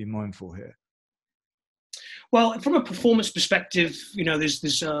need to be mindful here? Well, from a performance perspective,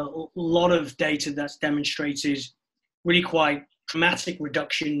 there's a lot of data that's demonstrated really quite dramatic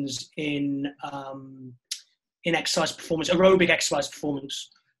reductions in exercise performance, aerobic exercise performance.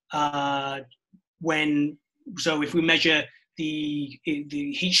 If we measure the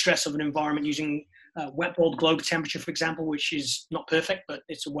heat stress of an environment using wet bulb globe temperature, for example, which is not perfect, but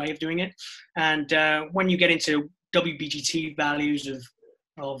it's a way of doing it. And when you get into WBGT values of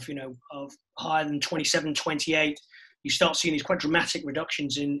higher than 27, 28, you start seeing these quite dramatic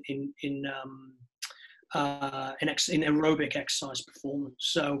reductions in aerobic exercise performance.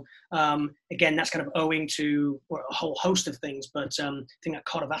 So again, that's kind of owing to a whole host of things, but I think that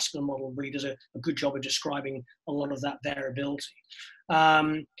cardiovascular model really does a good job of describing a lot of that variability.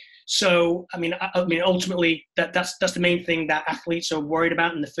 So ultimately, that's the main thing that athletes are worried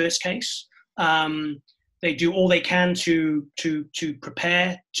about in the first case. They do all they can to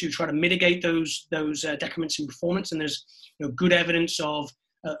prepare to try to mitigate those decrements in performance, and there's good evidence of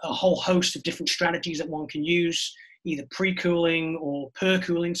a whole host of different strategies that one can use, either pre-cooling or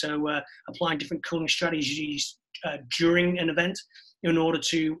per-cooling, so applying different cooling strategies during an event in order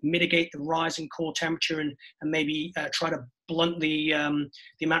to mitigate the rise in core temperature and maybe try to blunt the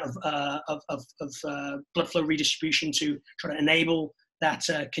amount of blood flow redistribution to try to enable that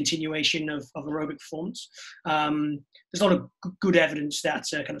continuation of aerobic performance. There's a lot of good evidence that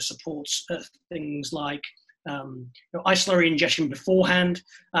kind of supports things like isolary ingestion beforehand,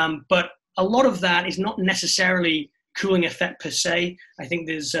 but a lot of that is not necessarily cooling effect per se. I think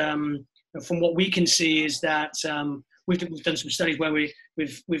there's, from what we can see, is that we've done some studies where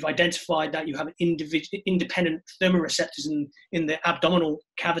we've identified that you have independent thermoreceptors in the abdominal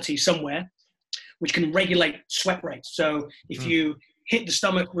cavity somewhere, which can regulate sweat rates. So if you hit the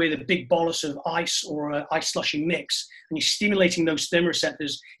stomach with a big bolus of ice or an ice slushy mix, and you're stimulating those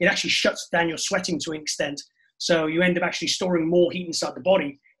thermoreceptors, it actually shuts down your sweating to an extent. So you end up actually storing more heat inside the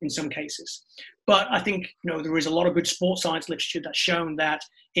body in some cases. But I think there is a lot of good sports science literature that's shown that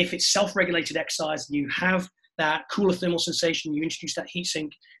if it's self-regulated exercise, you have that cooler thermal sensation, you introduce that heat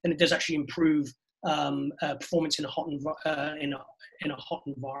sink, then it does actually improve performance in a hot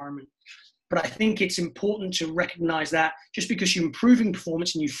environment. But I think it's important to recognize that just because you're improving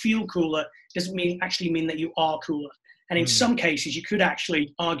performance and you feel cooler doesn't actually mean that you are cooler. And in some cases, you could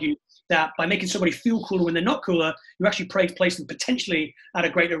actually argue that by making somebody feel cooler when they're not cooler, you actually place them potentially at a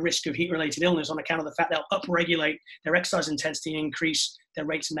greater risk of heat-related illness on account of the fact they'll upregulate their exercise intensity and increase their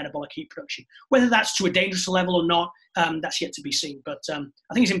rates of metabolic heat production. Whether that's to a dangerous level or not, that's yet to be seen. But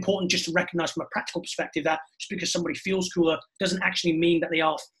I think it's important just to recognize from a practical perspective that just because somebody feels cooler doesn't actually mean that they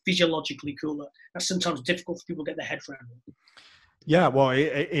are physiologically cooler. That's sometimes difficult for people to get their heads around. Yeah, well,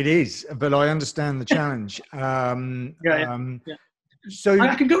 it is, but I understand the challenge. So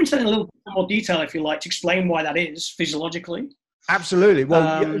I can go into that in a little bit more detail if you like to explain why that is physiologically. Absolutely.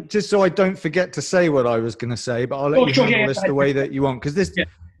 Well, just so I don't forget to say what I was going to say, but I'll let you handle this the way that you want, because this,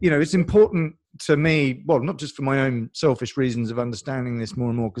 it's important to me. Well, not just for my own selfish reasons of understanding this more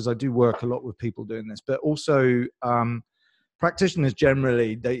and more, because I do work a lot with people doing this, but also practitioners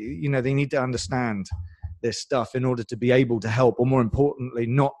generally. They need to understand this stuff in order to be able to help, or more importantly,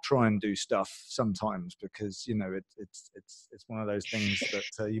 not try and do stuff sometimes, because it's one of those things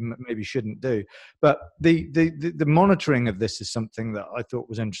that you maybe shouldn't do. But the monitoring of this is something that I thought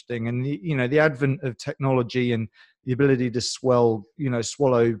was interesting, and the advent of technology and the ability to swallow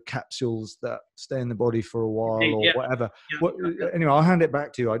capsules that stay in the body for a while or whatever. Anyway, I'll hand it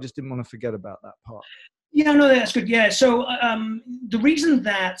back to you. I just didn't want to forget about that part. Yeah, no, that's good. Yeah, so the reason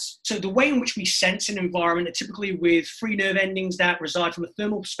the way in which we sense an environment are typically with free nerve endings that reside from a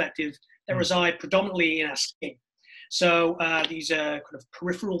thermal perspective, that reside predominantly in our skin. So these are kind of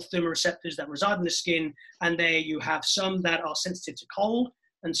peripheral thermoreceptors that reside in the skin, and there you have some that are sensitive to cold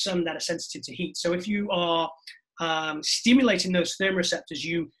and some that are sensitive to heat. So if you are stimulating those thermoreceptors,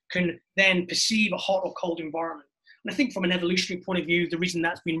 you can then perceive a hot or cold environment. And I think from an evolutionary point of view, the reason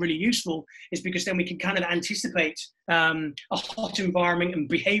that's been really useful is because then we can kind of anticipate a hot environment and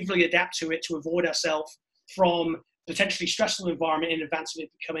behaviorally adapt to it to avoid ourselves from potentially stressful environment in advance of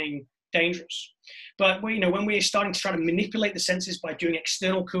it becoming dangerous. But when we're starting to try to manipulate the senses by doing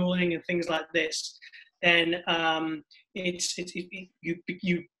external cooling and things like this, then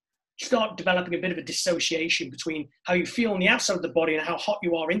you start developing a bit of a dissociation between how you feel on the outside of the body and how hot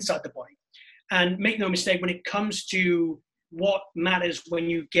you are inside the body. And make no mistake, when it comes to what matters when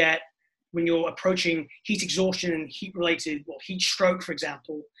you're approaching heat exhaustion and heat-related, heat stroke, for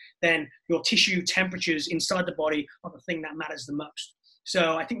example, then your tissue temperatures inside the body are the thing that matters the most.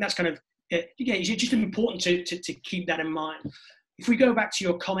 So I think that's kind of, it's just important to keep that in mind. If we go back to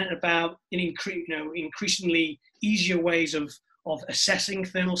your comment about increasingly easier ways of assessing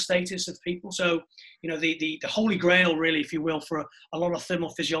thermal status of people. So, the holy grail, really, if you will, for a lot of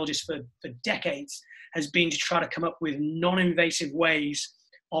thermal physiologists for decades has been to try to come up with non-invasive ways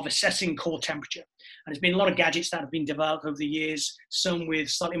of assessing core temperature. And there's been a lot of gadgets that have been developed over the years, some with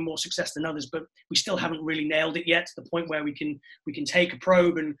slightly more success than others, but we still haven't really nailed it yet to the point where we can take a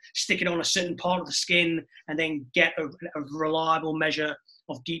probe and stick it on a certain part of the skin and then get a reliable measure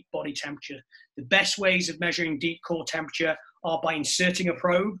of deep body temperature. The best ways of measuring deep core temperature are by inserting a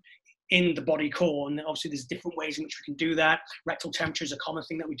probe in the body core. And obviously there's different ways in which we can do that. Rectal temperature is a common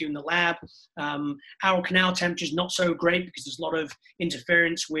thing that we do in the lab. Oral canal temperature is not so great because there's a lot of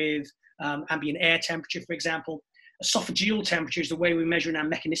interference with ambient air temperature, for example. Esophageal temperature is the way we measure in our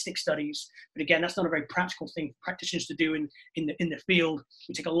mechanistic studies. But again, that's not a very practical thing for practitioners to do in the field.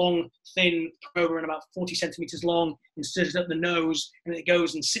 We take a long, thin probe around about 40 centimeters long, insert it up the nose, and it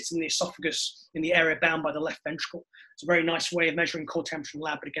goes and sits in the esophagus in the area bound by the left ventricle. It's a very nice way of measuring core temperature in the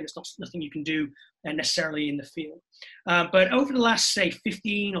lab, but again, it's nothing you can do necessarily in the field. But over the last, say,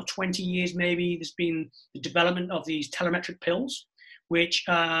 15 or 20 years, maybe, there's been the development of these telemetric pills, which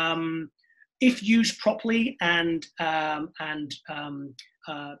if used properly and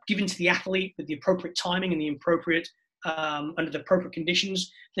given to the athlete with the appropriate timing and the appropriate under the appropriate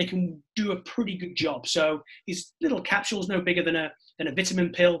conditions, they can do a pretty good job. So these little capsules, no bigger than a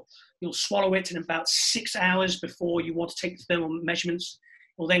vitamin pill. You'll swallow it in about 6 hours before you want to take the thermal measurements.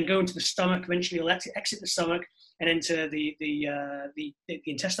 It will then go into the stomach. Eventually, it'll exit the stomach and enter the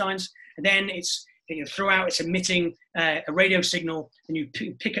intestines. And then throughout, it's emitting a radio signal, and you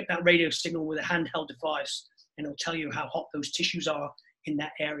pick up that radio signal with a handheld device, and it'll tell you how hot those tissues are in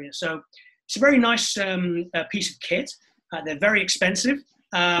that area. So it's a very nice piece of kit. They're very expensive.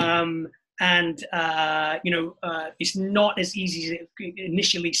 It's not as easy as it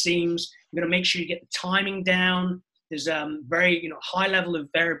initially seems. You've got to make sure you get the timing down. There's very high level of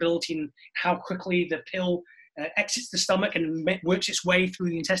variability in how quickly the pill exits the stomach and works its way through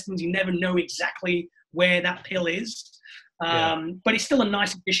the intestines. You never know exactly where that pill is. But it's still a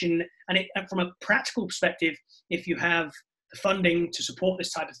nice addition. And from a practical perspective, if you have the funding to support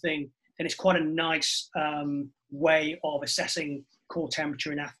this type of thing, then it's quite a nice way of assessing core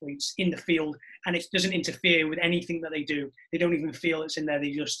temperature in athletes in the field, and it doesn't interfere with anything that they do. They don't even feel it's in there.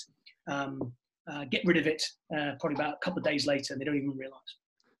 They just get rid of it probably about a couple of days later, and they don't even realize.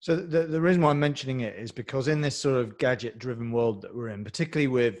 So the reason why I'm mentioning it is because in this sort of gadget-driven world that we're in, particularly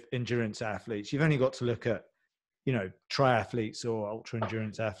with endurance athletes, you've only got to look at, triathletes or ultra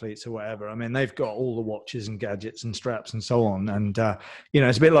endurance athletes or whatever. I mean, they've got all the watches and gadgets and straps and so on. And,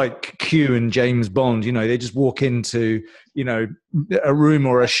 it's a bit like Q and James Bond, they just walk into, a room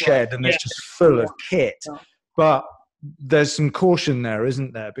or a shed and it's just full of kit. But there's some caution there,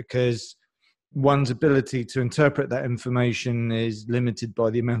 isn't there? Because one's ability to interpret that information is limited by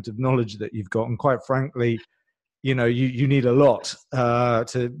the amount of knowledge that you've got. And quite frankly, you need a lot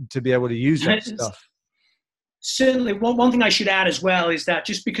to be able to use that stuff. Certainly. One thing I should add as well is that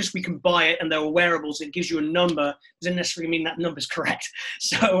just because we can buy it and there are wearables, it gives you a number, doesn't necessarily mean that number is correct.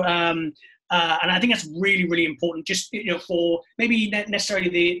 So, and I think that's really, really important, just, for maybe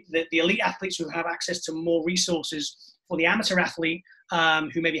necessarily the elite athletes who have access to more resources. For the amateur athlete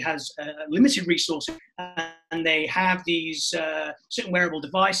who maybe has limited resources and they have these certain wearable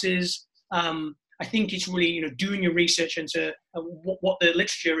devices, I think it's really, doing your research into what the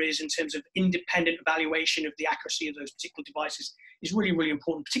literature is in terms of independent evaluation of the accuracy of those particular devices is really, really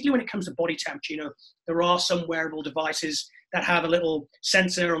important, particularly when it comes to body temperature. There are some wearable devices that have a little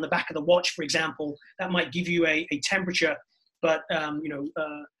sensor on the back of the watch, for example, that might give you a temperature, but,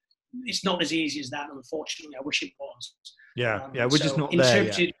 it's not as easy as that, unfortunately. I wish it was. We're just not there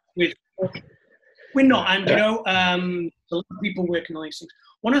yet. We're not, and a lot of people working on these things.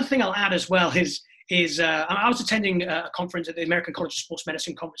 One other thing I'll add as well is I was attending a conference at the American College of Sports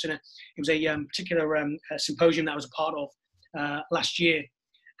Medicine conference, and it was a particular symposium that I was a part of last year.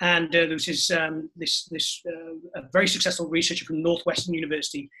 And there was this a very successful researcher from Northwestern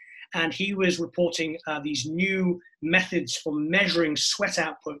University, and he was reporting these new methods for measuring sweat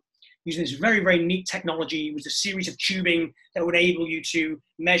output using this very, very neat technology. It was a series of tubing that would enable you to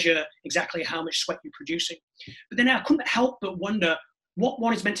measure exactly how much sweat you're producing. But then I couldn't help but wonder what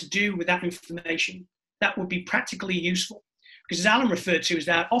one is meant to do with that information that would be practically useful. Because as Alan referred to, is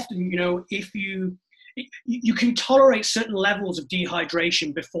that often, if you can tolerate certain levels of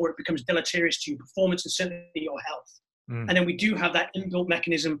dehydration before it becomes deleterious to your performance and certainly your health. And then we do have that inbuilt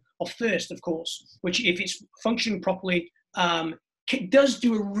mechanism of thirst, of course, which if it's functioning properly, it does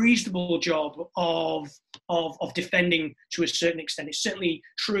do a reasonable job of defending to a certain extent. It's certainly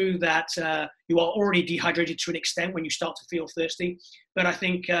true that you are already dehydrated to an extent when you start to feel thirsty. But I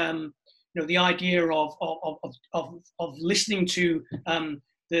think the idea of listening to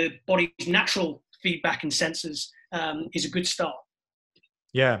the body's natural feedback and sensors is a good start.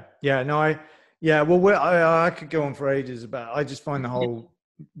 I could go on for ages about. I just find the whole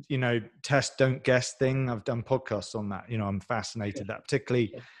test don't guess thing. I've done podcasts on that. I'm fascinated that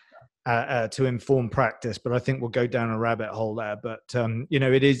particularly to inform practice, but I think we'll go down a rabbit hole there. But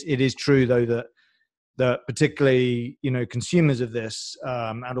it is true though that particularly consumers of this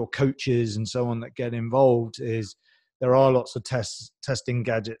and or coaches and so on that get involved, is there are lots of testing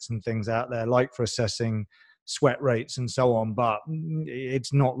gadgets and things out there, like for assessing sweat rates and so on, but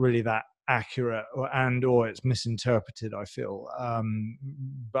it's not really that accurate or it's misinterpreted, I feel.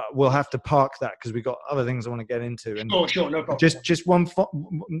 But we'll have to park that because we've got other things I want to get into. And sure, no problem. Just one,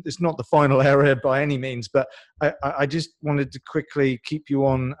 it's not the final area by any means, but I just wanted to quickly keep you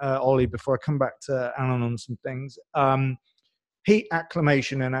on, Ollie, before I come back to Alan on some things. Heat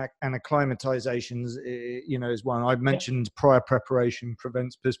acclimation and acclimatizations, is one. I've mentioned prior preparation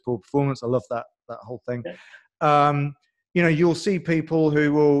prevents piss poor performance. I love that whole thing. You'll see people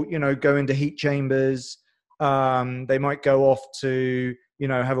who will, go into heat chambers. They might go off to,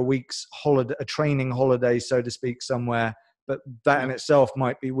 have a week's holiday, a training holiday, so to speak, somewhere. But that in itself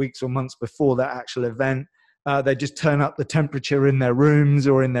might be weeks or months before that actual event. They just turn up the temperature in their rooms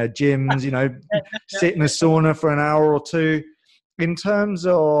or in their gyms, sit in a sauna for an hour or two. In terms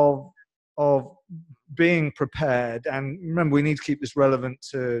of being prepared, and remember, we need to keep this relevant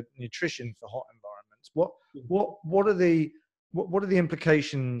to nutrition for hot environments. What are the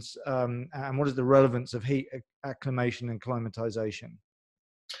implications and what is the relevance of heat acclimation and climatization?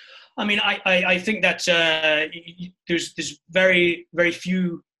 I mean, I think that there's very, very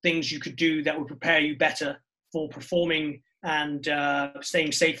few things you could do that would prepare you better for performing and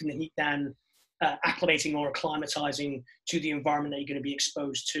staying safe in the heat than acclimating or acclimatizing to the environment that you're going to be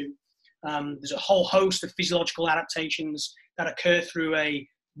exposed to. There's a whole host of physiological adaptations that occur through a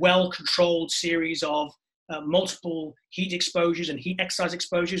well-controlled series of multiple heat exposures and heat exercise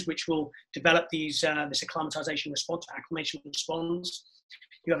exposures, which will develop this acclimatization response, acclimation response.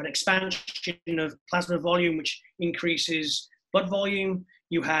 You have an expansion of plasma volume, which increases blood volume.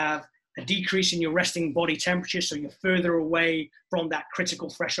 You have a decrease in your resting body temperature, so you're further away from that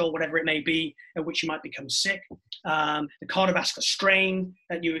critical threshold, whatever it may be, at which you might become sick. The cardiovascular strain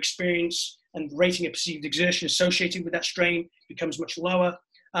that you experience and the rating of perceived exertion associated with that strain becomes much lower.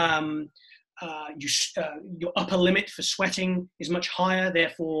 Your upper limit for sweating is much higher,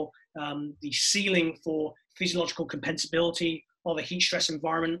 therefore the ceiling for physiological compensability of a heat stress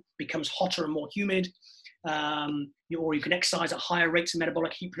environment becomes hotter and more humid. Or you can exercise at higher rates of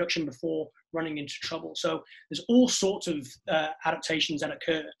metabolic heat production before running into trouble. So there's all sorts of adaptations that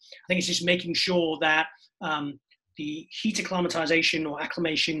occur. I think it's just making sure that the heat acclimatization or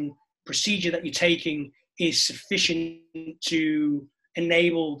acclimation procedure that you're taking is sufficient to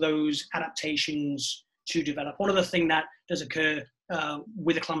enable those adaptations to develop. One other thing that does occur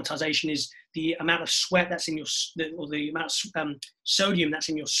with acclimatization is the amount of sweat that's in the amount of sodium that's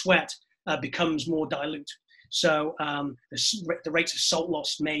in your sweat becomes more dilute. So the rates of salt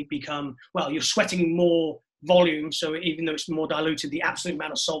loss may become, you're sweating more volume, so even though it's more diluted, the absolute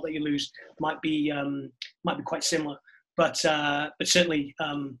amount of salt that you lose might be quite similar. But certainly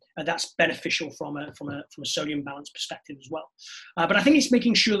that's beneficial from a sodium balance perspective as well. But I think it's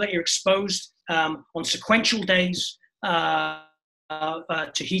making sure that you're exposed on sequential days to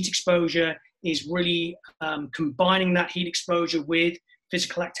heat exposure, is really combining that heat exposure with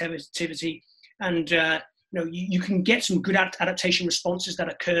physical activity. And you can get some good adaptation responses that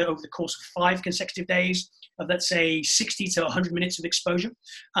occur over the course of 5 consecutive days of, let's say, 60 to 100 minutes of exposure.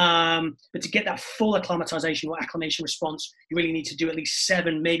 But to get that full acclimatization or acclimation response, you really need to do at least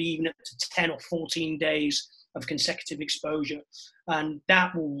 7, maybe even up to 10 or 14 days of consecutive exposure. And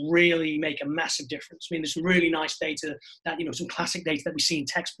that will really make a massive difference. I mean, there's some really nice data that, some classic data that we see in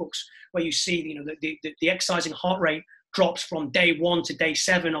textbooks where you see, the exercising heart rate drops from day 1 to day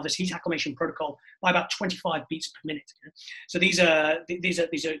 7 of this heat acclimation protocol by about 25 beats per minute. So these are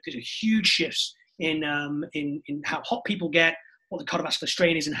huge shifts in how hot people get, what the cardiovascular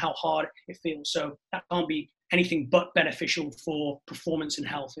strain is, and how hard it feels. So that can't be anything but beneficial for performance and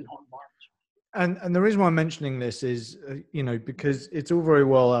health in hot environments. And the reason why I'm mentioning this is, because it's all very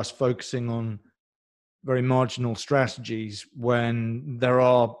well us focusing on very marginal strategies when there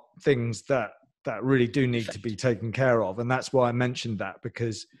are things that really do need to be taken care of. And that's why I mentioned that,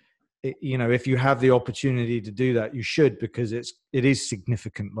 because if you have the opportunity to do that, you should, because it is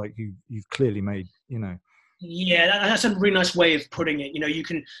significant, like you've clearly made. Yeah, that's a really nice way of putting it. You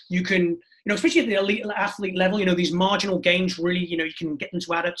can especially at the elite athlete level, these marginal gains really, you can get them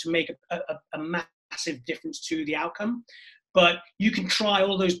to add up to make a massive difference to the outcome. But you can try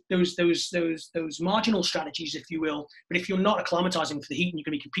all those marginal strategies, if you will. But if you're not acclimatizing for the heat and you're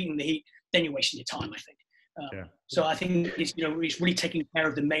going to be competing in the heat, then you're wasting your time, I think. So I think it's really taking care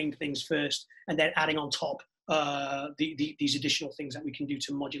of the main things first, and then adding on top these additional things that we can do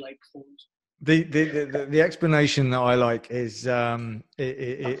to modulate performance. The explanation that I like is, or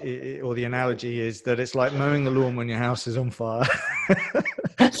the analogy is that it's like mowing the lawn when your house is on fire.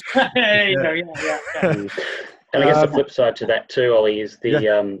 Yeah. And I guess the flip side to that too, Ollie, is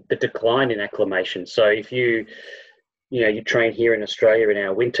the decline in acclimation. So if you train here in Australia in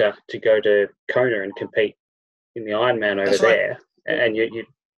our winter to go to Kona and compete in the Ironman over there, and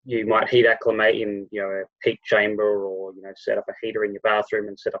you might heat acclimate in a heat chamber, or set up a heater in your bathroom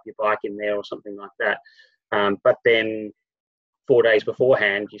and set up your bike in there or something like that. But then 4 days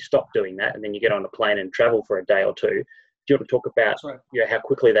beforehand, you stop doing that, and then you get on a plane and travel for a day or two. Do you want to talk about how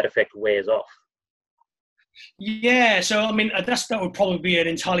quickly that effect wears off? Yeah, so I mean that would probably be an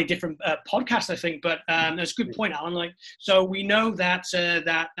entirely different podcast, I think. But that's a good point, Alan. So we know that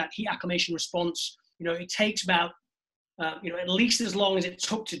that heat acclimation response, it takes about at least as long as it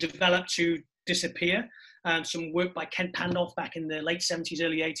took to develop to disappear. Some work by Kent Pandolf back in the late 70s,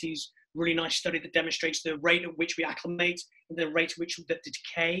 early 80s, really nice study that demonstrates the rate at which we acclimate, the rate at which the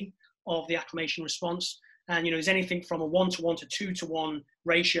decay of the acclimation response. And, there's anything from a 1-to-1 to 2-to-1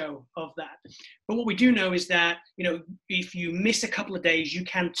 ratio of that. But what we do know is that, if you miss a couple of days, you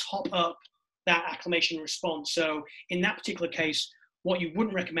can top up that acclimation response. So in that particular case, what you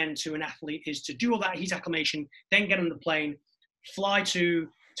wouldn't recommend to an athlete is to do all that heat acclimation, then get on the plane, fly to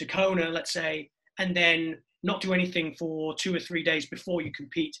Kona, let's say, and then not do anything for 2 or 3 days before you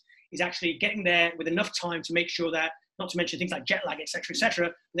compete. Is actually getting there with enough time to make sure that, not to mention things like jet lag, et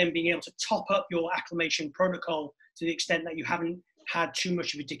cetera, then being able to top up your acclimation protocol to the extent that you haven't had too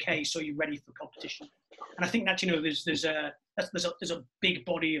much of a decay, so you're ready for competition. And I think that, there's a big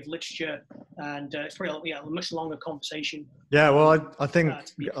body of literature, and it's probably a much longer conversation. Yeah, well, I think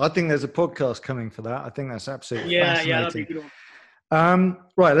there's a podcast coming for that. I think that's absolutely fascinating. Yeah, that'd be a good one.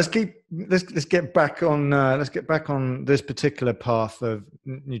 Right, let's get back on this particular path of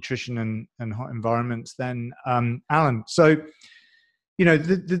nutrition and hot environments then, Alan. So,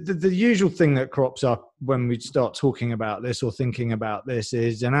 the usual thing that crops up when we start talking about this or thinking about this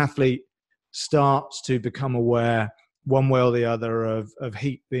is an athlete starts to become aware one way or the other of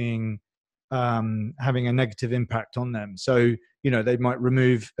heat being having a negative impact on them. So, they might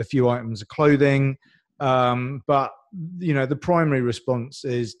remove a few items of clothing, but the primary response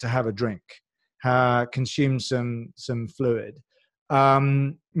is to have a drink, consume some fluid.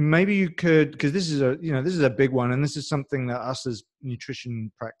 Maybe you could, because this is a big one, and this is something that us as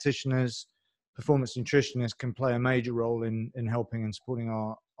nutrition practitioners, performance nutritionists, can play a major role in helping and supporting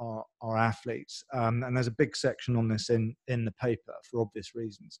our athletes. And there's a big section on this in the paper for obvious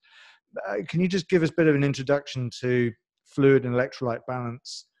reasons. Can you just give us a bit of an introduction to fluid and electrolyte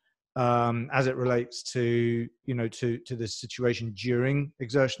balance as it relates to this situation during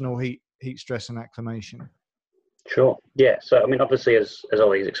exertional heat stress and acclimation? Sure. Yeah. So, obviously, as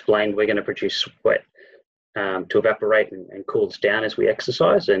Ollie's explained, we're going to produce sweat to evaporate and cool us down as we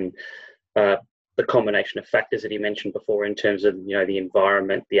exercise. And the combination of factors that he mentioned before in terms of, the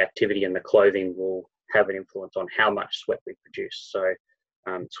environment, the activity and the clothing will have an influence on how much sweat we produce. So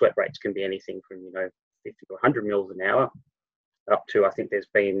sweat rates can be anything from, 50 to 100 mils an hour up to, I think there's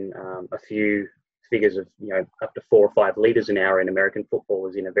been a few figures of, up to 4 or 5 litres an hour in American football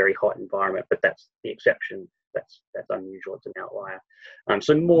is in a very hot environment, but that's the exception. That's unusual. It's an outlier.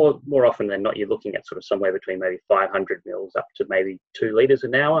 So more often than not, you're looking at sort of somewhere between maybe 500 mils up to maybe 2 litres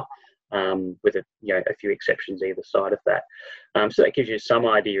an hour, with a few exceptions either side of that. So that gives you some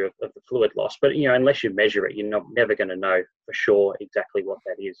idea of the fluid loss. But unless you measure it, you're never going to know for sure exactly what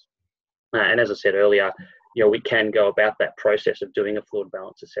that is. And as I said earlier, we can go about that process of doing a fluid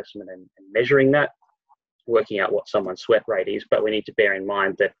balance assessment and measuring that, working out what someone's sweat rate is. But we need to bear in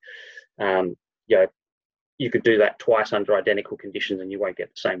mind that you could do that twice under identical conditions and you won't get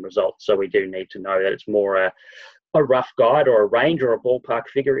the same results. So we do need to know that it's more a rough guide or a range or a ballpark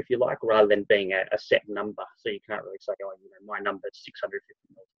figure, if you like, rather than being a set number. So you can't really say, my number is 650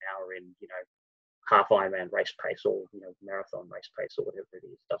 mils an hour in, half Ironman race pace or, marathon race pace or whatever it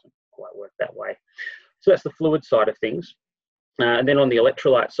is. It doesn't quite work that way. So that's the fluid side of things. And then on the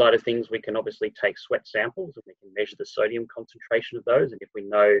electrolyte side of things, we can obviously take sweat samples and we can measure the sodium concentration of those. And if we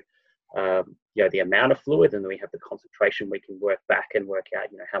know the amount of fluid, and then we have the concentration, we can work back and work out,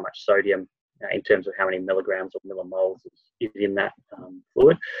 how much sodium in terms of how many milligrams or millimoles is in that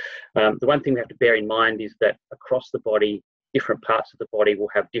fluid. The one thing we have to bear in mind is that across the body, different parts of the body will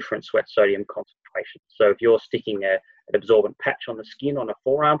have different sweat sodium concentrations. So if you're sticking an absorbent patch on the skin on a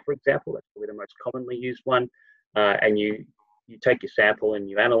forearm, for example, that's probably the most commonly used one, and you take your sample and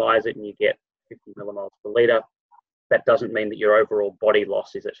you analyze it and you get 50 millimoles per litre, that doesn't mean that your overall body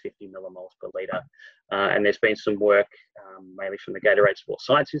loss is at 50 millimoles per litre. And there's been some work, mainly from the Gatorade Sports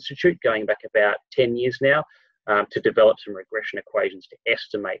Science Institute, going back about 10 years now, to develop some regression equations to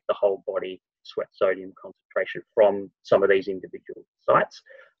estimate the whole body sweat sodium concentration from some of these individual sites.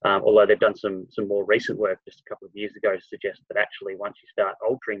 Although they've done some more recent work just a couple of years ago to suggest that actually once you start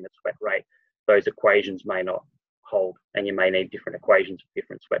altering the sweat rate, those equations may not hold, and you may need different equations for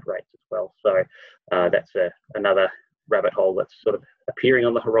different sweat rates as well. So that's another rabbit hole that's sort of appearing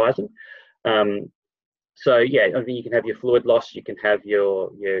on the horizon. So yeah, I think you can have your fluid loss, you can have your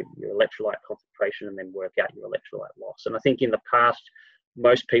electrolyte concentration, and then work out your electrolyte loss. And I think in the past,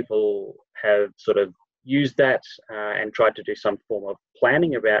 most people have sort of used that and tried to do some form of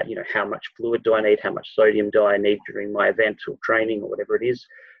planning about, how much fluid do I need, how much sodium do I need during my event or training or whatever it is.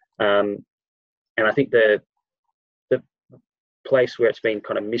 And I think the place where it's been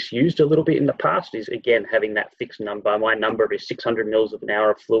kind of misused a little bit in the past is, again, having that fixed number. My number is 600 mils of an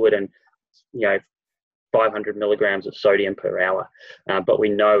hour of fluid and, 500 milligrams of sodium per hour. But we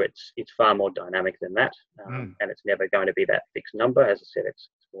know it's far more dynamic than that. And it's never going to be that fixed number. As I said, it's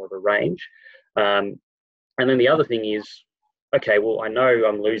more of a range. And then the other thing is, okay, well, I know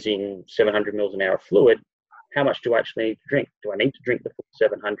I'm losing 700 mils an hour of fluid. How much do I actually need to drink? Do I need to drink the full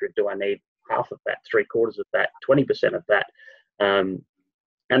 700? Do I need half of that, 3/4 of that, 20% of that?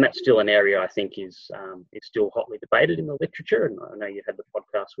 And that's still an area I think is still hotly debated in the literature. And I know you had the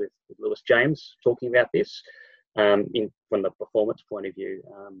podcast with Lewis James talking about this from the performance point of view.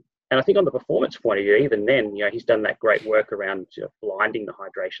 And I think on the performance point of view, even then, he's done that great work around blinding the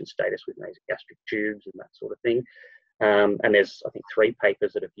hydration status with nasogastric tubes and that sort of thing. And there's, I think, 3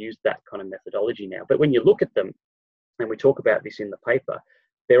 papers that have used that kind of methodology now. But when you look at them, and we talk about this in the paper,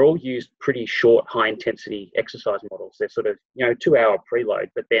 they're all used pretty short, high-intensity exercise models. They're sort of, 2-hour preload,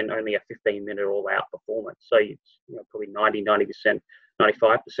 but then only a 15-minute all-out performance. So, probably 90%,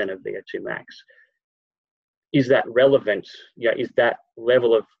 95% of VO2 max. Is that relevant? Is that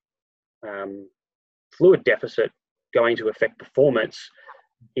level of fluid deficit going to affect performance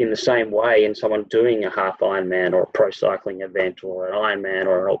in the same way in someone doing a half Ironman or a pro cycling event or an Ironman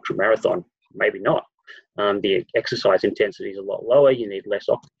or an ultra marathon? Maybe not. The exercise intensity is a lot lower. You need less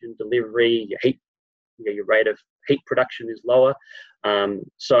oxygen delivery. Your rate of heat production is lower.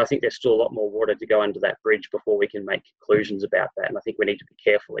 So I think there's still a lot more water to go under that bridge before we can make conclusions about that. And I think we need to be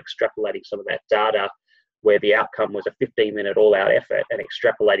careful extrapolating some of that data where the outcome was a 15-minute all-out effort and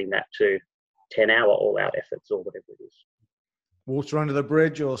extrapolating that to 10-hour all-out efforts or whatever it is. Water under the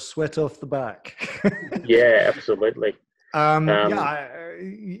bridge or sweat off the back. Yeah, absolutely.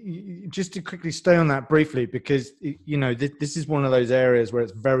 Just to quickly stay on that briefly, because this is one of those areas where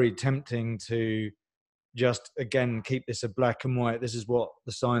it's very tempting to just, again, keep this a black and white. This is what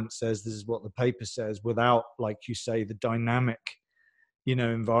the science says, this is what the paper says, without, like you say, the dynamic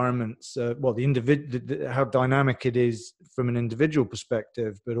environments, how dynamic it is from an individual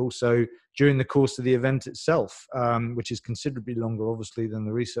perspective, but also during the course of the event itself, which is considerably longer, obviously, than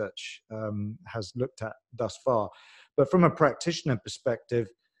the research has looked at thus far. But from a practitioner perspective,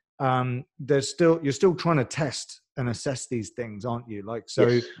 you're still trying to test and assess these things, aren't you?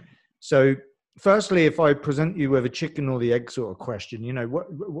 Yes. So firstly, if I present you with a chicken or the egg sort of question,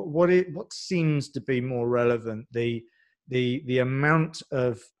 what seems to be more relevant, the amount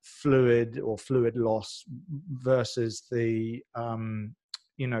of fluid or fluid loss versus the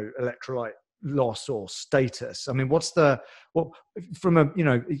electrolyte loss or status? I mean,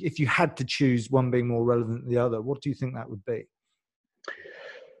 if you had to choose one being more relevant than the other, what do you think that would be?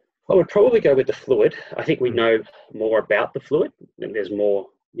 I would probably go with the fluid. I think we know more about the fluid, and there's more,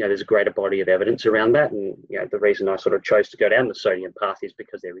 there's a greater body of evidence around that. And, the reason I sort of chose to go down the sodium path is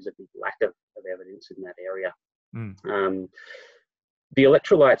because there is a big lack of evidence in that area. The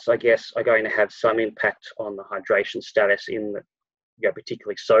electrolytes, I guess, are going to have some impact on the hydration status in that,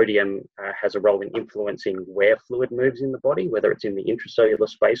 particularly sodium has a role in influencing where fluid moves in the body, whether it's in the intracellular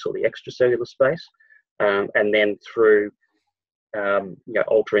space or the extracellular space. And then through,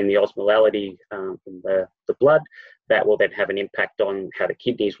 altering the osmolality in the blood, that will then have an impact on how the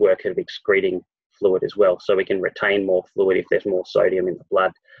kidneys work at excreting fluid as well. So we can retain more fluid if there's more sodium in the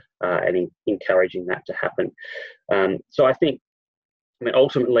blood, and encouraging that to happen. So I think,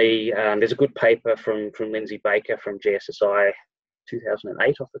 ultimately, there's a good paper from Lindsay Baker from GSSI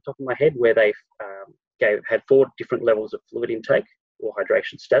 2008 off the top of my head, where they had 4 different levels of fluid intake or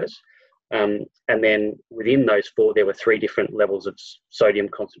hydration status. And then within those 4, there were 3 different levels of sodium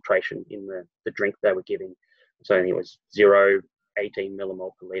concentration in the drink they were giving. So it was 0, 18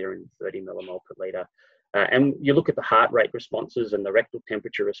 millimole per litre and 30 millimole per litre. And you look at the heart rate responses and the rectal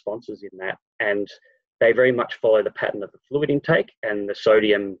temperature responses in that, and they very much follow the pattern of the fluid intake, and the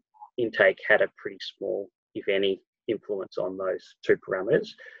sodium intake had a pretty small, if any, influence on those 2 parameters,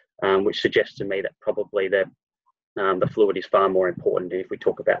 which suggests to me that probably the fluid is far more important. And if we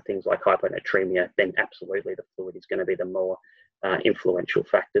talk about things like hyponatremia, then absolutely the fluid is going to be the more influential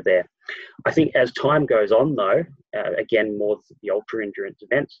factor there. I think as time goes on, though, again, more the ultra endurance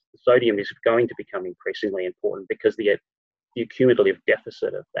events, the sodium is going to become increasingly important, because the cumulative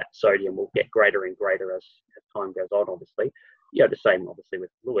deficit of that sodium will get greater and greater as time goes on, obviously. The same obviously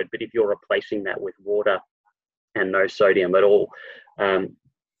with fluid, but if you're replacing that with water and no sodium at all,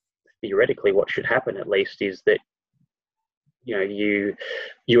 theoretically what should happen at least is that you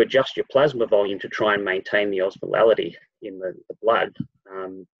adjust your plasma volume to try and maintain the osmolality in the blood.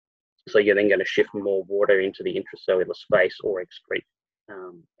 So you're then going to shift more water into the intracellular space or excrete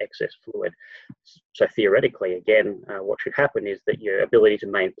excess fluid. So theoretically, again, what should happen is that your ability to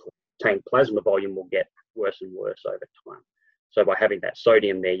maintain plasma volume will get worse and worse over time. So by having that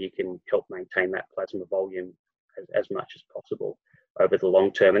sodium there, you can help maintain that plasma volume as much as possible over the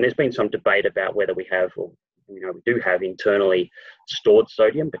long term. And there's been some debate about whether we have, or we do have internally stored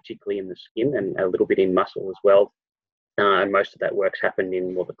sodium, particularly in the skin and a little bit in muscle as well. And most of that work's happened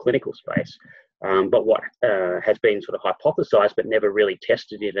in more the clinical space. But what has been sort of hypothesized but never really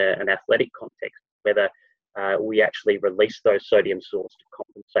tested in an athletic context, whether we actually release those sodium salts to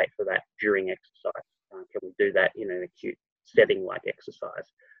compensate for that during exercise. Can we do that in an acute setting like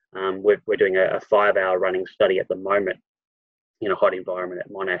exercise? We're doing a 5-hour running study at the moment in a hot environment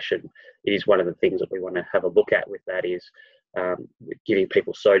at Monash, and it is one of the things that we want to have a look at with that is giving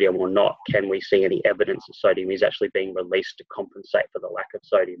people sodium or not. Can we see any evidence that sodium is actually being released to compensate for the lack of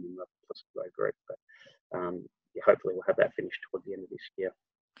sodium in the placebo group? But hopefully we'll have that finished towards the end of this year.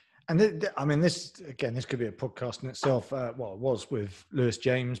 And I mean, this could be a podcast in itself. Well, it was with Lewis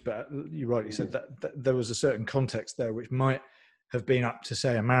James, but you rightly said that there was a certain context there which might have been up to,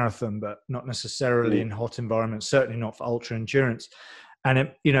 say, a marathon, but not necessarily in hot environments, certainly not for ultra endurance. And,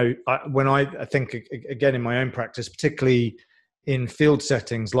 I think, again, in my own practice, particularly in field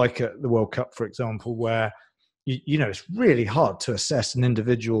settings like at the World Cup, for example, where, it's really hard to assess an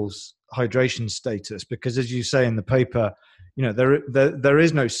individual's hydration status because, as you say in the paper, there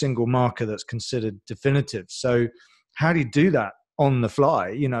is no single marker that's considered definitive. So how do you do that on the fly?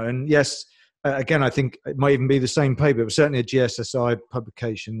 And yes, again, I think it might even be the same paper, but certainly a GSSI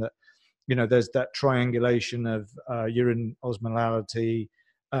publication that, there's that triangulation of urine osmolality,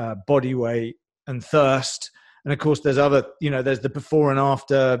 body weight, and thirst. And of course, there's other, there's the before and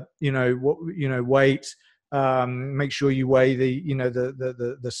after, weight. Make sure you weigh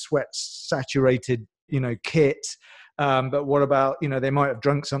the sweat saturated, kit. But what about, they might have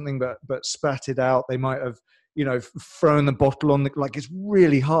drunk something but spat it out. They might have, thrown the bottle on it's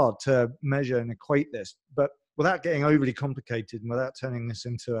really hard to measure and equate this. But without getting overly complicated and without turning this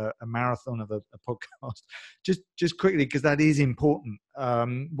into a marathon of a podcast, just quickly, because that is important.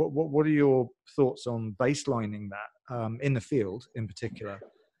 What are your thoughts on baselining that in the field in particular?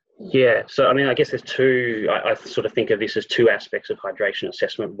 Yeah, so I mean, I guess there's two. I sort of think of this as two aspects of hydration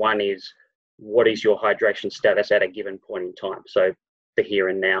assessment. One is, what is your hydration status at a given point in time? So the here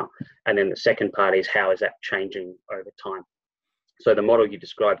and now. And then the second part is, how is that changing over time? So the model you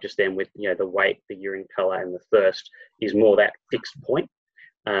described just then with, the weight, the urine color, and the thirst is more that fixed point.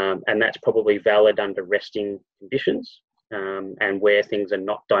 And that's probably valid under resting conditions and where things are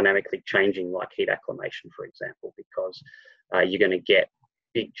not dynamically changing, like heat acclimation, for example, because you're going to get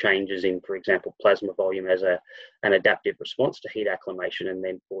big changes in, for example, plasma volume as an adaptive response to heat acclimation, and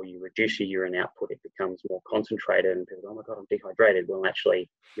then for you reduce your urine output, it becomes more concentrated, and people go, oh my God, I'm dehydrated. Well, actually,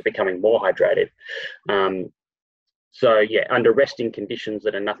 you're becoming more hydrated. So yeah, under resting conditions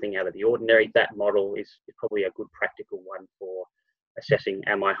that are nothing out of the ordinary, that model is probably a good practical one for assessing,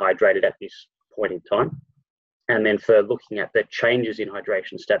 am I hydrated at this point in time? And then for looking at the changes in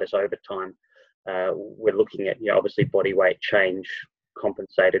hydration status over time, we're looking at, obviously body weight change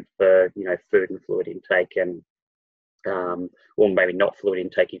compensated for, food and fluid intake, and or maybe not fluid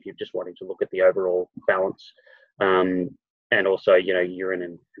intake if you're just wanting to look at the overall balance. And also, urine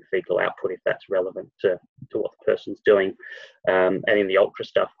and fecal output, if that's relevant to what the person's doing. And in the ultra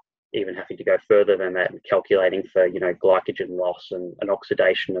stuff, even having to go further than that and calculating for, glycogen loss and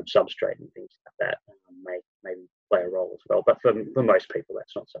oxidation of substrate and things like that may maybe play a role as well. But for most people,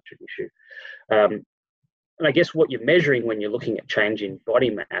 that's not such an issue. And I guess what you're measuring when you're looking at change in body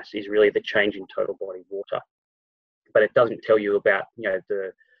mass is really the change in total body water. But it doesn't tell you about,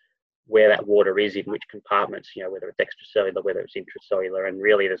 where that water is in which compartments, whether it's extracellular, whether it's intracellular, and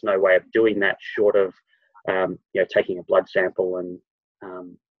really there's no way of doing that short of, taking a blood sample, and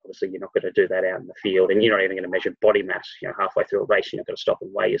obviously you're not going to do that out in the field, and you're not even going to measure body mass, halfway through a race, you're not going to stop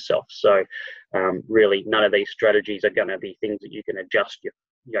and weigh yourself. So really none of these strategies are going to be things that you can adjust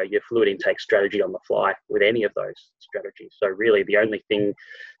your fluid intake strategy on the fly with any of those strategies. So really the only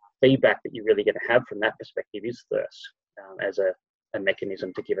feedback that you're really going to have from that perspective is thirst as a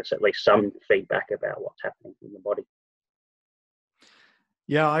mechanism to give us at least some feedback about what's happening in the body.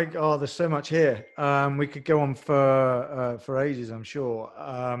 Yeah, there's so much here. We could go on for ages, I'm sure.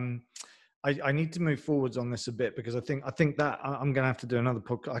 I need to move forwards on this a bit because I think that I'm going to have to do another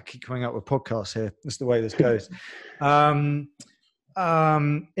podcast. I keep coming up with podcasts here. That's the way this goes. In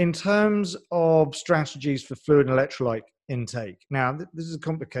terms of strategies for fluid and electrolyte intake, now this is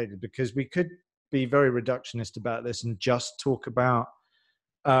complicated because we could be very reductionist about this and just talk about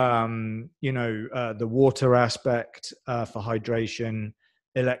the water aspect for hydration,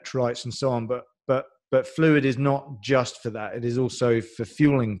 electrolytes and so on. But fluid is not just for that. It is also for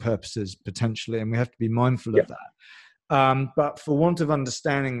fueling purposes potentially, and we have to be mindful of that. But for want of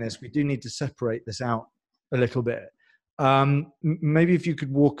understanding this, we do need to separate this out a little bit. Maybe if you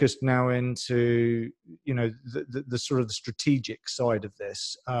could walk us now into, the sort of the strategic side of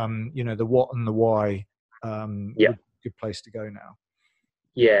this, the what and the why. Good place to go now.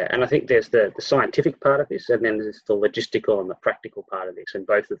 Yeah, and I think there's the scientific part of this, and then there's the logistical and the practical part of this, and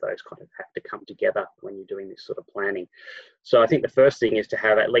both of those kind of have to come together when you're doing this sort of planning. So I think the first thing is to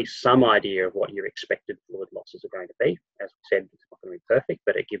have at least some idea of what your expected fluid losses are going to be. As we said, it's not going to be perfect,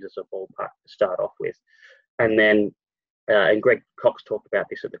 but it gives us a ballpark to start off with. And then, and Greg Cox talked about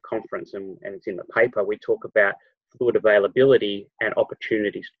this at the conference, and it's in the paper, we talk about fluid availability and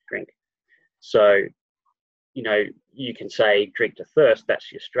opportunities to drink. So, you can say drink to thirst,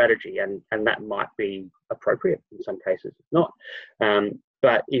 that's your strategy, and that might be appropriate. In some cases it's not.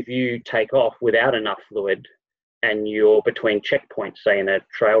 But if you take off without enough fluid and you're between checkpoints, say in a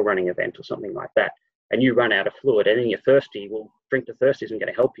trail running event or something like that, and you run out of fluid and then you're thirsty, well, drink to thirst isn't going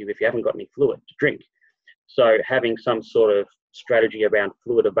to help you if you haven't got any fluid to drink. So having some sort of strategy around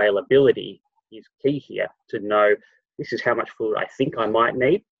fluid availability is key here, to know this is how much fluid I think I might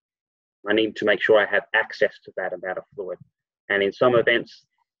need. I need to make sure I have access to that amount of fluid. And in some events,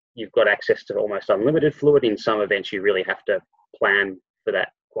 you've got access to almost unlimited fluid. In some events, you really have to plan for that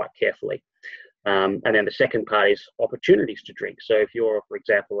quite carefully. And then the second part is opportunities to drink. So if you're, for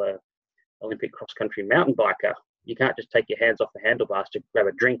example, a Olympic cross-country mountain biker, you can't just take your hands off the handlebars to grab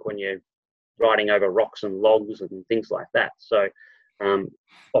a drink when you're riding over rocks and logs and things like that. So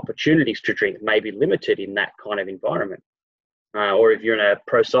opportunities to drink may be limited in that kind of environment. Or if you're in a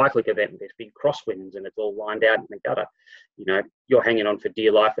pro cyclic event and there's big crosswinds and it's all lined out in the gutter, you're hanging on for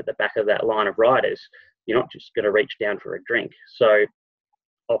dear life at the back of that line of riders. You're not just going to reach down for a drink. So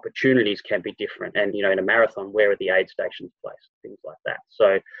opportunities can be different. And, in a marathon, where are the aid stations placed? Things like that.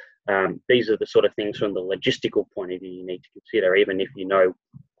 So these are the sort of things from the logistical point of view you need to consider, even if you know,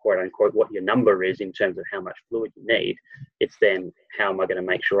 quote unquote, what your number is in terms of how much fluid you need. It's then, how am I going to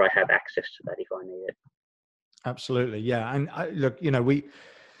make sure I have access to that if I need it? Absolutely. Yeah. And look, we,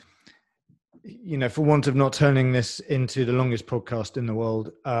 for want of not turning this into the longest podcast in the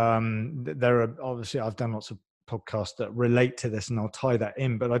world, there are obviously, I've done lots of podcasts that relate to this, and I'll tie that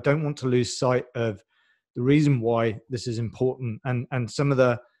in, but I don't want to lose sight of the reason why this is important, and some of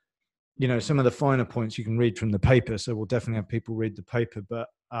the, some of the finer points you can read from the paper. So we'll definitely have people read the paper, but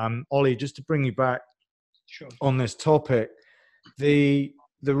Ollie, just to bring you back on this topic,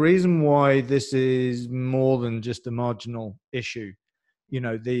 the reason why this is more than just a marginal issue,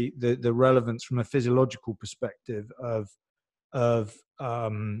 the relevance from a physiological perspective of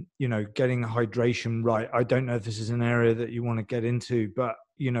getting hydration right. I don't know if this is an area that you want to get into, but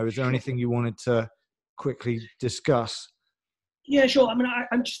is there anything you wanted to quickly discuss? Yeah, sure. I mean,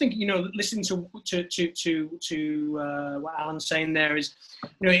 I'm just thinking, listening to what Alan's saying there is,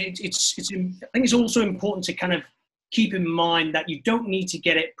 I think it's also important to kind of keep in mind that you don't need to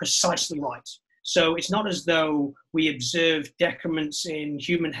get it precisely right. So it's not as though we observe decrements in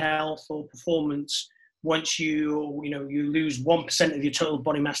human health or performance once you lose 1% of your total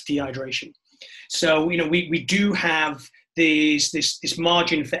body mass dehydration. So, we do have this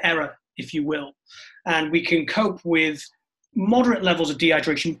margin for error, if you will, and we can cope with moderate levels of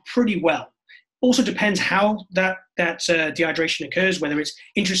dehydration pretty well. Also depends how that dehydration occurs, whether it's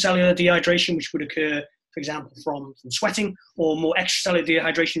intracellular dehydration, which would occur, for example, from sweating, or more extracellular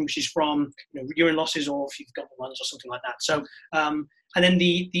dehydration, which is from urine losses, or if you've got the runs or something like that. So, and then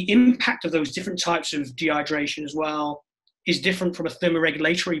the impact of those different types of dehydration as well is different from a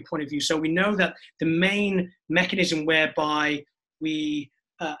thermoregulatory point of view. So we know that the main mechanism whereby we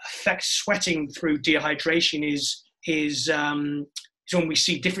affect sweating through dehydration is when we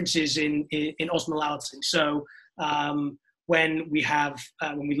see differences in osmolality. So when we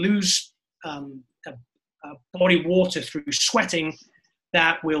lose body water through sweating,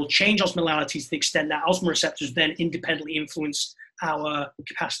 that will change osmolality to the extent that osmoreceptors then independently influence our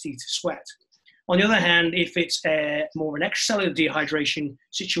capacity to sweat. On the other hand, if it's more of an extracellular dehydration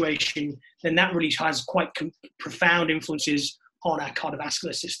situation, then that really has quite profound influences on our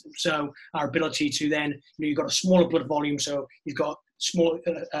cardiovascular system. So our ability to then, you've got a smaller blood volume, so you've got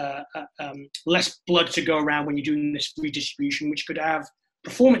less blood to go around when you're doing this redistribution, which could have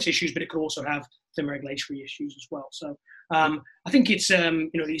performance issues, but it could also have thermoregulatory issues as well. So I think it's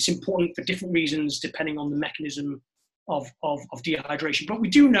it's important for different reasons depending on the mechanism of dehydration. But we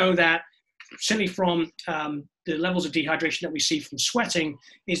do know that certainly from the levels of dehydration that we see from sweating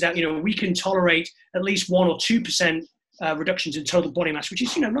is that we can tolerate at least 1 or 2% reductions in total body mass, which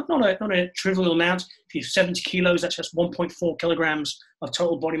is, not a trivial amount. If you're 70 kilos, that's just 1.4 kilograms of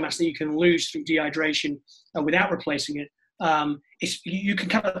total body mass that you can lose through dehydration without replacing it. You can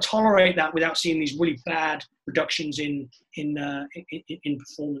kind of tolerate that without seeing these really bad reductions in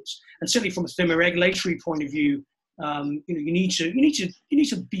performance. And certainly from a thermoregulatory point of view, you need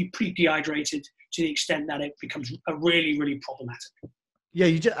to be pre-dehydrated to the extent that it becomes a really, really problematic. Yeah,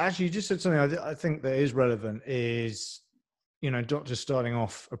 you just said something I think that is relevant is, not just starting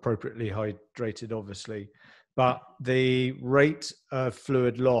off appropriately hydrated, obviously, but the rate of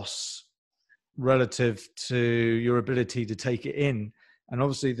fluid loss relative to your ability to take it in. And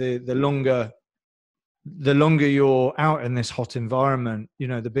obviously the longer you're out in this hot environment,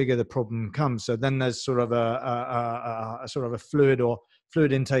 the bigger the problem comes. So then there's sort of a fluid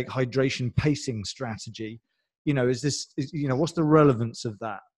intake hydration pacing strategy. What's the relevance of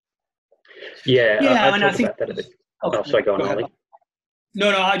that? Yeah, I think about that a bit. Sorry, go on, Ollie. No,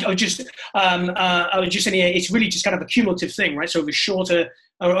 I was just saying, it's really just kind of a cumulative thing, right? So over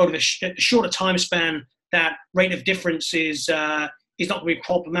the shorter time span, that rate of difference is not going to be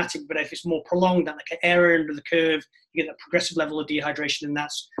problematic. But if it's more prolonged, at like an area under the curve, you get that progressive level of dehydration, and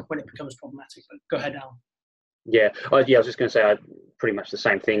that's when it becomes problematic. But go ahead, Alan. Yeah, I was just going to say pretty much the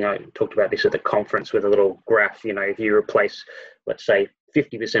same thing. I talked about this at the conference with a little graph. If you replace, let's say,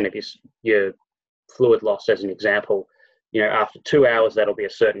 50% of your fluid loss as an example, after 2 hours, that'll be a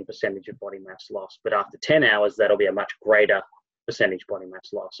certain percentage of body mass loss. But after 10 hours, that'll be a much greater percentage body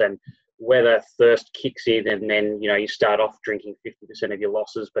mass loss. And whether thirst kicks in and then, you start off drinking 50% of your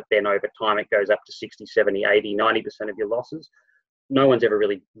losses, but then over time it goes up to 60, 70, 80, 90% of your losses. No one's ever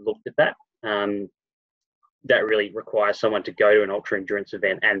really looked at that. That really requires someone to go to an ultra endurance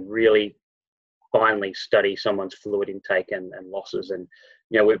event and really finally study someone's fluid intake and losses. And,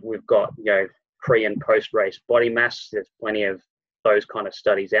 we've got, pre and post race body mass. There's plenty of those kind of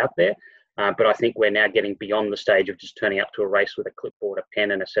studies out there. But I think we're now getting beyond the stage of just turning up to a race with a clipboard, a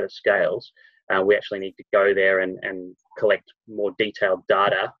pen and a set of scales. We actually need to go there and collect more detailed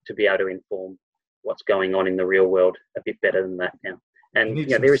data to be able to inform what's going on in the real world a bit better than that now. And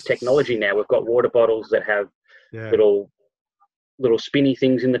there is technology now. We've got water bottles that have little spinny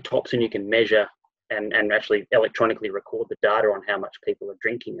things in the tops, and you can measure and actually electronically record the data on how much people are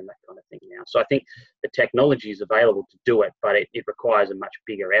drinking and that kind of thing now. So I think the technology is available to do it, but it requires a much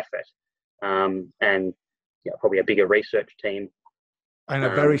bigger effort and probably a bigger research team. And a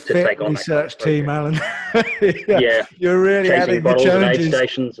very fit research team, Alan. Yeah, you're really adding the challenges. Aid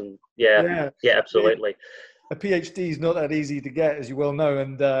stations and yeah, absolutely. A PhD is not that easy to get, as you well know,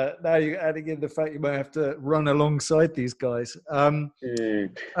 and now you're adding in the fact you might have to run alongside these guys.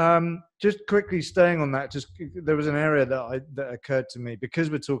 Just quickly staying on that, there was an area that occurred to me because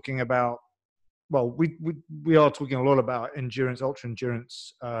we're talking about, well, we are talking a lot about endurance, ultra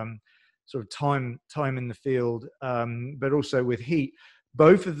endurance, sort of time in the field, but also with heat.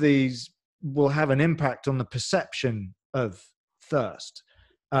 Both of these will have an impact on the perception of thirst.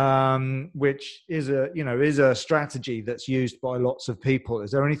 Which is a strategy that's used by lots of people.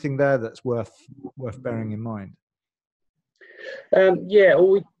 Is there anything there that's worth bearing in mind?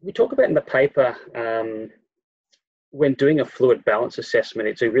 We talk about in the paper when doing a fluid balance assessment,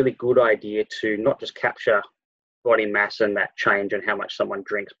 it's a really good idea to not just capture body mass and that change and how much someone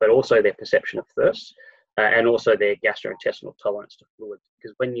drinks, but also their perception of thirst and also their gastrointestinal tolerance to fluids.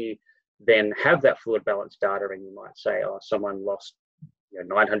 Because when you then have that fluid balance data and you might say, someone lost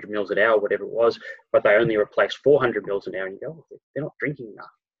 900 mils an hour, whatever it was, but they only replaced 400 mils an hour, and you go, they're not drinking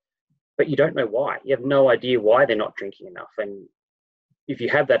enough. But you don't know why. You have no idea why they're not drinking enough. And if you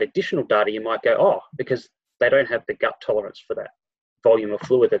have that additional data, you might go, because they don't have the gut tolerance for that volume of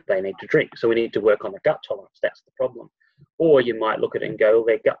fluid that they need to drink. So we need to work on the gut tolerance. That's the problem. Or you might look at it and go,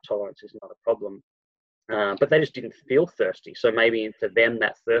 their gut tolerance is not a problem, but they just didn't feel thirsty. So maybe for them,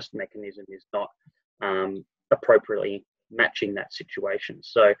 that thirst mechanism is not appropriately matching that situation.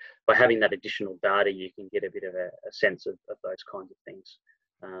 So by having that additional data, you can get a bit of a sense of those kinds of things.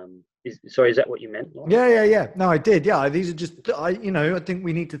 Is that what you meant, Lauren? Yeah. No, I did. Yeah, these are just, I think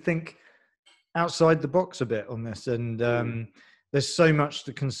we need to think outside the box a bit on this. And there's so much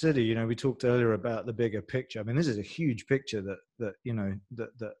to consider. We talked earlier about the bigger picture. I mean, this is a huge picture that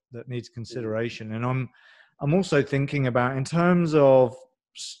needs consideration. And I'm also thinking about in terms of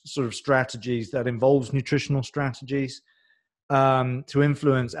sort of strategies that involves nutritional strategies, to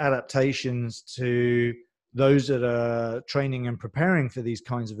influence adaptations to those that are training and preparing for these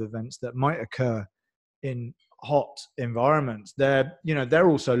kinds of events that might occur in hot environments. They're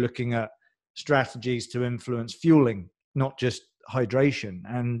also looking at strategies to influence fueling, not just hydration.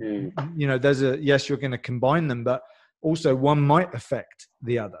 And, you're going to combine them, but also one might affect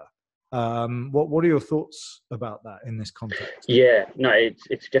the other. What are your thoughts about that in this context? Yeah, no,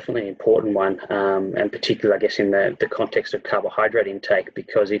 it's definitely an important one, and particularly, I guess, in the context of carbohydrate intake,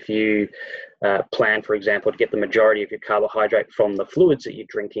 because if you plan, for example, to get the majority of your carbohydrate from the fluids that you're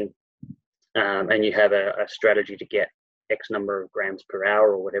drinking, and you have a strategy to get X number of grams per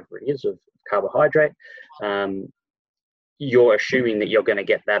hour or whatever it is of carbohydrate, you're assuming that you're going to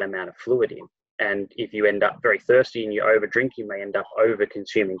get that amount of fluid in. And if you end up very thirsty and you overdrink, you may end up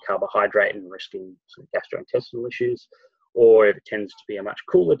over-consuming carbohydrate and risking some gastrointestinal issues. Or if it tends to be a much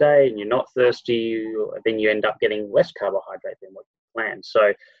cooler day and you're not thirsty, then you end up getting less carbohydrate than what you planned.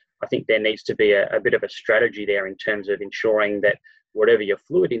 So I think there needs to be a bit of a strategy there in terms of ensuring that whatever your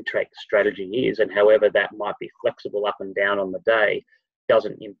fluid intake strategy is, and however that might be flexible up and down on the day,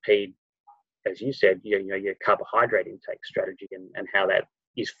 doesn't impede, as you said, your carbohydrate intake strategy and how that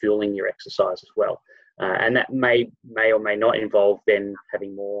is fueling your exercise as well. And that may or may not involve then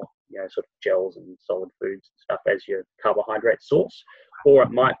having more, sort of gels and solid foods and stuff as your carbohydrate source. Or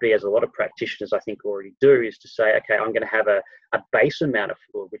it might be, as a lot of practitioners I think already do, is to say, okay, I'm going to have a base amount of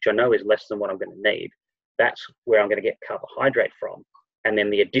fluid, which I know is less than what I'm going to need. That's where I'm going to get carbohydrate from. And then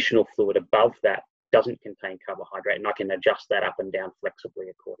the additional fluid above that doesn't contain carbohydrate, and I can adjust that up and down flexibly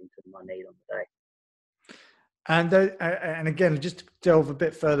according to my need on the day. And again, just to delve a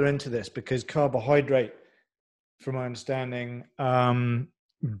bit further into this, because carbohydrate, from my understanding,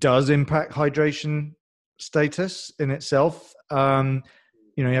 does impact hydration status in itself. You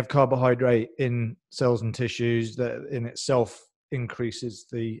have carbohydrate in cells and tissues that in itself increases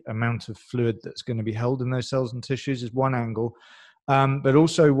the amount of fluid that's going to be held in those cells and tissues is one angle. But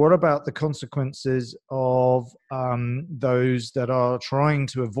also, what about the consequences of those that are trying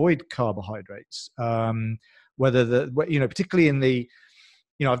to avoid carbohydrates? Whether particularly in the,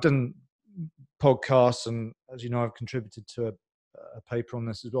 I've done podcasts, and as you know, I've contributed to a paper on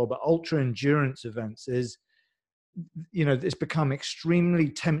this as well. But ultra endurance events is, it's become extremely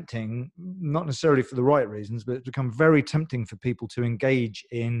tempting, not necessarily for the right reasons, but it's become very tempting for people to engage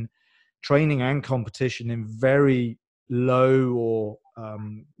in training and competition in very low or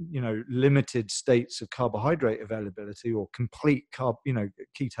limited states of carbohydrate availability or complete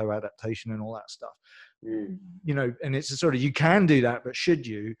keto adaptation and all that stuff. And it's a sort of, you can do that, but should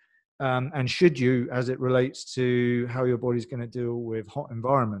you? And should you, as it relates to how your body's going to deal with hot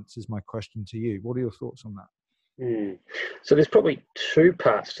environments, is my question to you. What are your thoughts on that? So there's probably two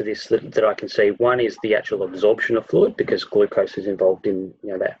parts to this that I can see. One is the actual absorption of fluid, because glucose is involved in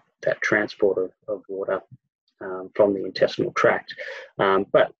that transport of water from the intestinal tract.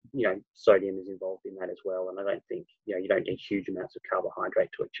 But sodium is involved in that as well, and I don't think you don't need huge amounts of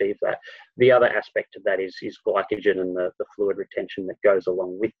carbohydrate to achieve that. The other aspect of that is glycogen and the fluid retention that goes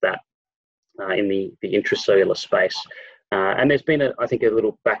along with that in the intracellular space. And there's been, I think, a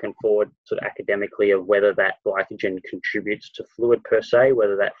little back and forward sort of academically of whether that glycogen contributes to fluid per se,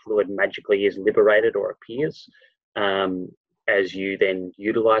 whether that fluid magically is liberated or appears as you then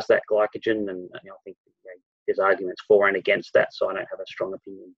utilize that glycogen. And I think there's arguments for and against that, so I don't have a strong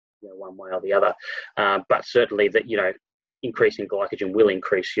opinion one way or the other. But certainly that increasing glycogen will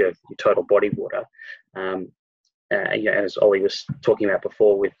increase your total body water. As Ollie was talking about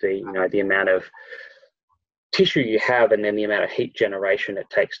before, with the amount of tissue you have and then the amount of heat generation it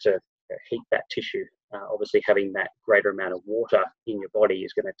takes to heat that tissue. Obviously, having that greater amount of water in your body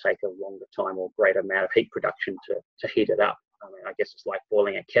is going to take a longer time or greater amount of heat production to heat it up. I mean, I guess it's like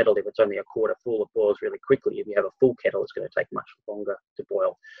boiling a kettle. If it's only a quarter full, it boils really quickly. If you have a full kettle, it's going to take much longer to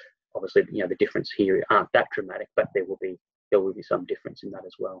boil. Obviously, the difference here aren't that dramatic, but there will be some difference in that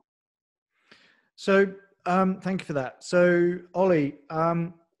as well. So, thank you for that. So, Ollie,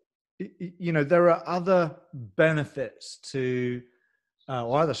 there are other benefits to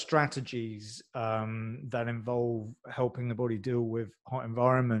or other strategies that involve helping the body deal with hot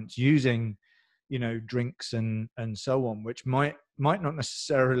environments using drinks and so on, which might not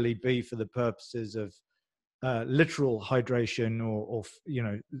necessarily be for the purposes of literal hydration or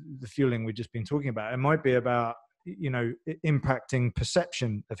the fueling we've just been talking about. It might be about impacting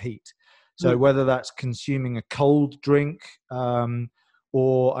perception of heat. So whether that's consuming a cold drink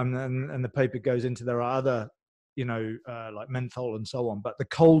or and the paper goes into, there are other like menthol and so on, but the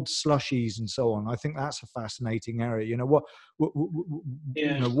cold slushies and so on, I think that's a fascinating area. What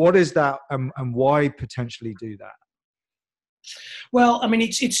is that and why potentially do that? Well, I mean,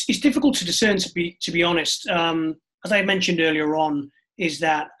 it's difficult to discern, to be honest. As I mentioned earlier on, is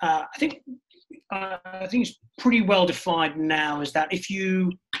that I think it's pretty well defined now, is that if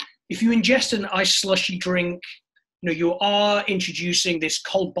you ingest an ice slushy drink you are introducing this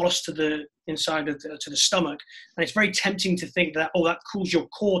cold bolus to the inside of to the stomach, and it's very tempting to think that that cools your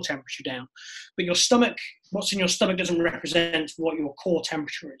core temperature down, but your stomach, what's in your stomach, doesn't represent what your core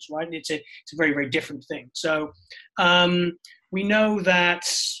temperature is, right? It's a very, very different thing. So we know that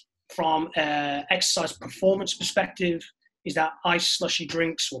from exercise performance perspective, is that ice slushy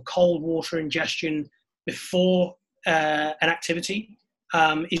drinks or cold water ingestion before an activity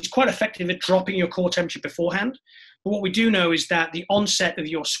is quite effective at dropping your core temperature beforehand. But what we do know is that the onset of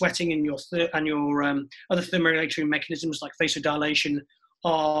your sweating and your other thermoregulatory mechanisms like vasodilation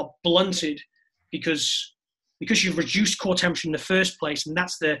are blunted because you've reduced core temperature in the first place, and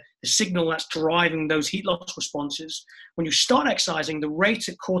that's the signal that's driving those heat loss responses. When you start exercising, the rate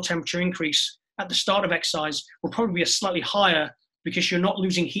of core temperature increase at the start of exercise will probably be slightly higher because you're not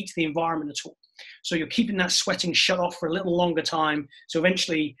losing heat to the environment at all. So you're keeping that sweating shut off for a little longer time. So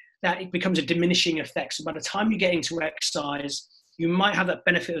eventually that it becomes a diminishing effect. So by the time you get into exercise, you might have that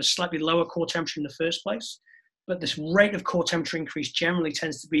benefit of slightly lower core temperature in the first place, but this rate of core temperature increase generally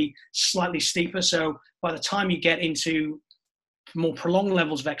tends to be slightly steeper. So by the time you get into more prolonged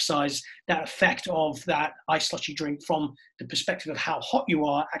levels of exercise, that effect of that ice slushy drink from the perspective of how hot you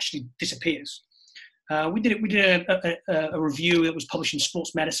are actually disappears. We did a review that was published in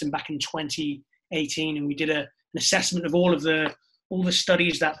Sports Medicine back in 2018, and we did an assessment of all the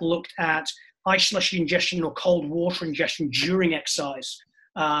studies that looked at ice slushy ingestion or cold water ingestion during exercise,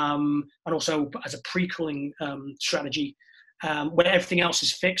 and also as a pre-cooling strategy, where everything else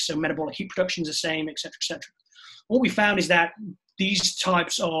is fixed, so metabolic heat production is the same, et cetera, et cetera. What we found is that these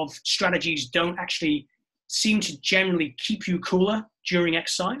types of strategies don't actually seem to generally keep you cooler during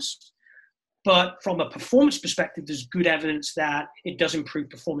exercise. But from a performance perspective, there's good evidence that it does improve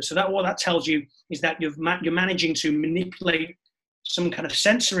performance. So what that tells you is that you're managing to manipulate some kind of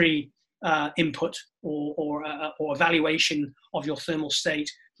sensory input or evaluation of your thermal state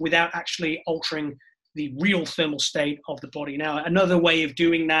without actually altering the real thermal state of the body. Now, another way of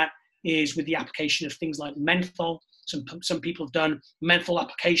doing that is with the application of things like menthol. Some people have done menthol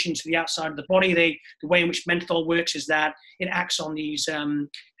application to the outside of the body. The way in which menthol works is that it acts on these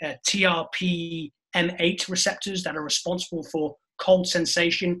TRPM8 receptors that are responsible for cold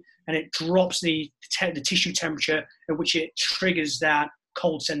sensation, and it drops the tissue temperature at which it triggers that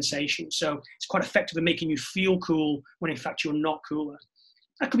cold sensation. So it's quite effective in making you feel cool when in fact you're not cooler.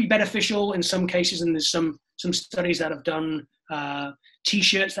 That could be beneficial in some cases, and there's some studies that have done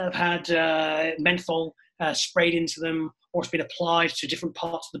T-shirts that have had menthol sprayed into them, or it's been applied to different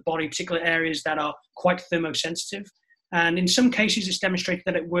parts of the body, particular areas that are quite thermosensitive. And in some cases, it's demonstrated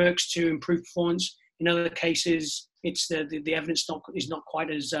that it works to improve performance. In other cases, it's the evidence is not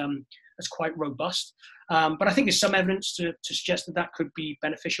quite as quite robust. But I think there's some evidence to suggest that could be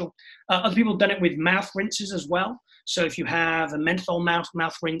beneficial. Other people have done it with mouth rinses as well. So if you have a menthol mouth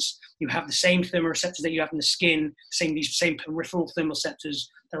rinse, you have the same thermoreceptors that you have in the skin, these same peripheral thermoreceptors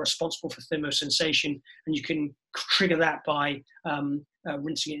that are responsible for thermosensation, and you can trigger that by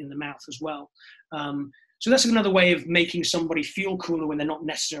rinsing it in the mouth as well. So that's another way of making somebody feel cooler when they're not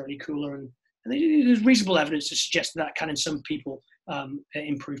necessarily cooler. And there's reasonable evidence to suggest that can, in some people,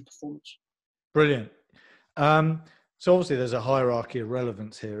 improve performance. Brilliant. So obviously there's a hierarchy of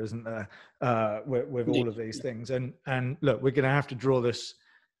relevance here, isn't there, with all of these things? And look, we're going to have to draw this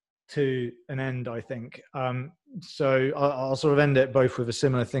to an end, I think. So I'll sort of end it both with a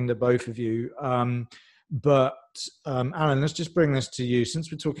similar thing to both of you. But Alan, let's just bring this to you.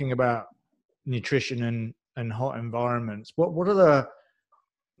 Since we're talking about nutrition and hot environments, what are the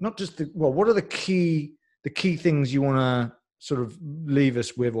key things you want to sort of leave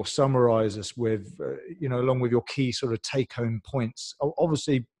us with or summarize us with, along with your key sort of take home points?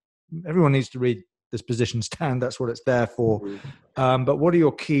 Obviously everyone needs to read this position stand. That's what it's there for. But what are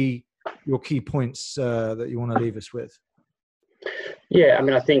your key points that you want to leave us with? Yeah, I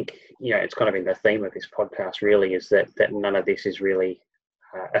mean, I think, it's kind of in the theme of this podcast really, is that none of this is really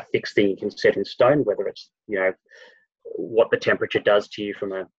a fixed thing you can set in stone, whether it's, what the temperature does to you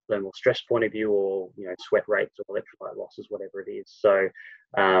from a thermal stress point of view, or sweat rates or electrolyte losses, whatever it is. So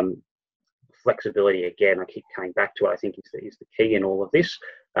flexibility, again, I keep coming back to it, I think is the key in all of this.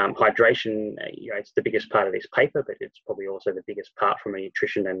 Hydration, it's the biggest part of this paper, but it's probably also the biggest part from a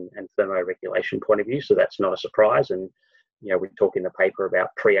nutrition and thermoregulation point of view, so that's not a surprise. And we talk in the paper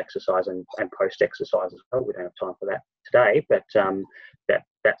about pre-exercise and post-exercise as well. We don't have time for that today, but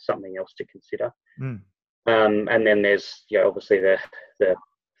that's something else to consider. And then there's obviously the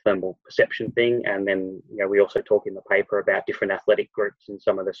thermal perception thing, and then we also talk in the paper about different athletic groups and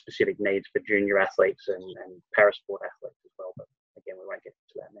some of the specific needs for junior athletes and parasport athletes as well. But again, we won't get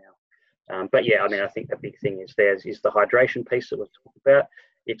to that But yeah, I mean, I think the big thing is the hydration piece that we've talked about.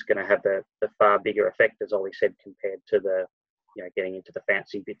 It's going to have the far bigger effect, as Ollie said, compared to the, getting into the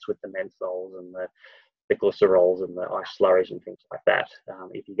fancy bits with the menthols and the glycerols and the ice slurries and things like that.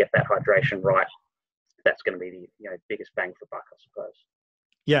 If you get that hydration right, that's going to be the biggest bang for buck, I suppose.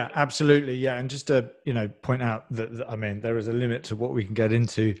 Yeah, absolutely. Yeah, and just to point out that I mean, there is a limit to what we can get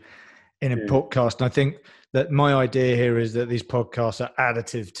into in a podcast. And I think that my idea here is that these podcasts are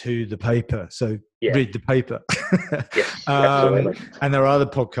additive to the paper. So read the paper. Yes, absolutely. And there are other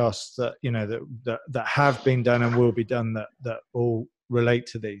podcasts that, that have been done and will be done that all relate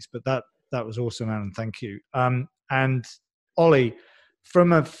to these. But that was awesome, Alan. Thank you. And Ollie,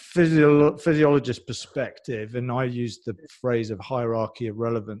 from a physiologist perspective, and I use the phrase of hierarchy of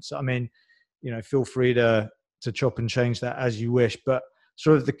relevance. I mean, feel free to chop and change that as you wish, but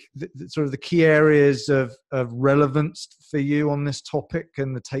sort of the key areas of relevance for you on this topic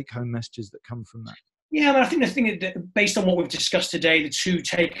and the take-home messages that come from that. Yeah, I think the thing that, based on what we've discussed today, the two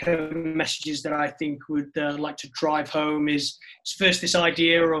take-home messages that I think would like to drive home is first this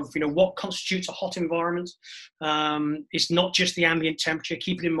idea of what constitutes a hot environment. It's not just the ambient temperature.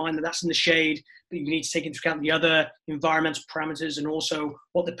 Keep it in mind that that's in the shade, but you need to take into account the other environmental parameters and also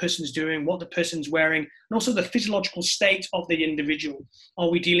what the person's doing, what the person's wearing, and also the physiological state of the individual. Are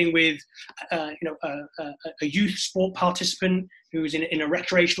we dealing with a youth sport participant who is in a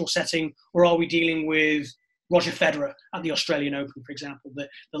recreational setting, or are we dealing with Roger Federer at the Australian Open, for example? The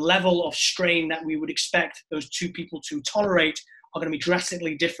level of strain that we would expect those two people to tolerate are going to be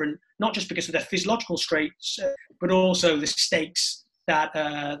drastically different, not just because of their physiological traits, but also the stakes that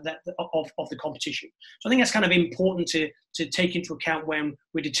of the competition. So I think that's kind of important to take into account when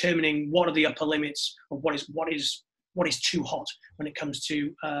we're determining what are the upper limits of what is too hot when it comes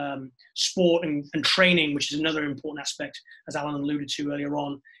to sport and training, which is another important aspect, as Alan alluded to earlier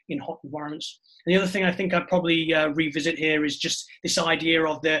on, in hot environments. And the other thing I think I'd probably revisit here is just this idea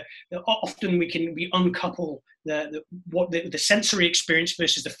of often we uncouple the sensory experience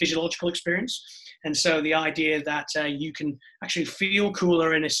versus the physiological experience. And so the idea that you can actually feel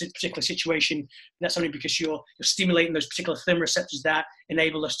cooler in a particular situation, that's only because you're stimulating those particular thermoreceptors that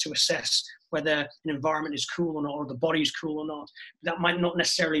enable us to assess whether an environment is cool or not, or the body is cool or not. That might not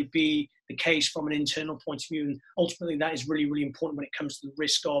necessarily be the case from an internal point of view. And ultimately, that is really, really important when it comes to the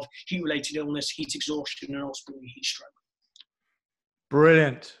risk of heat-related illness, heat exhaustion, and ultimately heat stroke.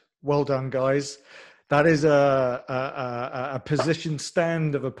 Brilliant. Well done, guys. That is a position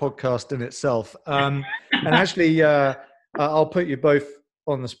stand of a podcast in itself. And actually, I'll put you both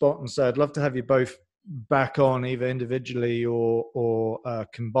on the spot and say I'd love to have you both back on, either individually or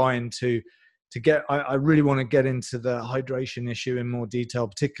combined, to get. I really want to get into the hydration issue in more detail,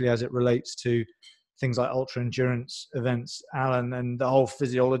 particularly as it relates to things like ultra endurance events, Alan, and the whole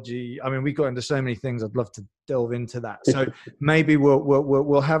physiology. I mean, we got into so many things. I'd love to delve into that. So maybe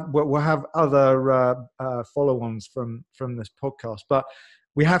we'll have other follow-ons from this podcast. But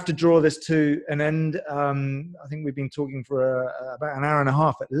we have to draw this to an end. I think we've been talking for about an hour and a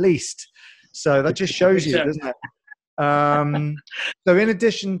half at least. So that just shows you, doesn't it? So in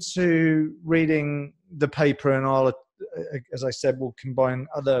addition to reading the paper, and I'll, as I said, we'll combine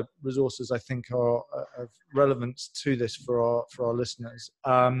other resources I think are of relevance to this for our listeners.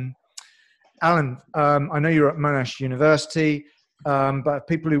 Alan, I know you're at Monash University, but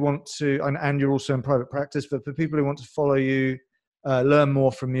people who want to, and you're also in private practice, but for people who want to follow you, learn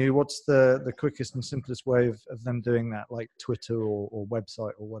more from you, what's the quickest and simplest way of them doing that, like Twitter or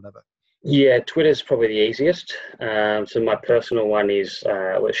website or whatever? Yeah, Twitter's probably the easiest. So my personal one is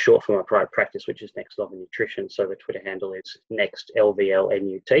short for my private practice, which is Next Level Nutrition. So the Twitter handle is Next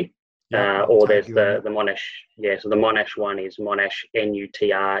LVLNUT. Or there's the Monash. Yeah, so the Monash one is Monash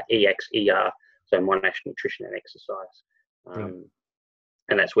NUTREXER. So Monash Nutrition and Exercise. And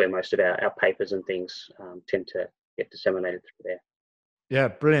that's where most of our papers and things tend to get disseminated through there. Yeah,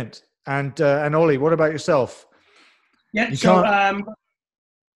 brilliant. And Ollie, what about yourself? Yeah,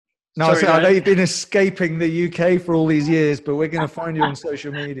 No, I know you've been escaping the UK for all these years, but we're going to find you on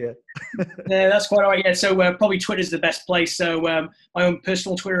social media. Yeah, that's quite all right. Yeah, so probably Twitter's the best place. So my own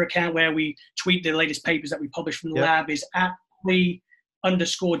personal Twitter account where we tweet the latest papers that we publish from the lab is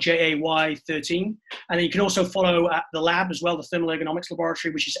 @the_JAY13. And then you can also follow at the lab as well, the Thermal Ergonomics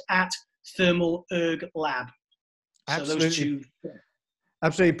Laboratory, which is @ThermalErgLab. Absolutely. So those two.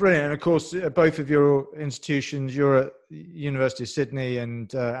 Absolutely brilliant. And of course, both of your institutions, you're at University of Sydney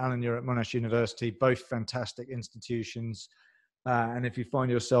and Alan, you're at Monash University, both fantastic institutions. And if you find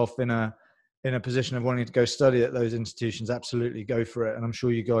yourself in a position of wanting to go study at those institutions, absolutely go for it. And I'm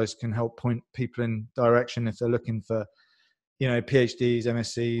sure you guys can help point people in direction if they're looking for, PhDs,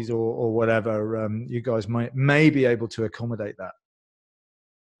 MScs, or whatever, you guys may be able to accommodate that.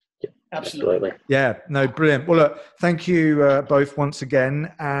 Absolutely. Yeah, no, brilliant. Well, look, thank you both once again,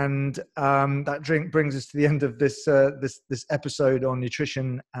 and that brings us to the end of this episode on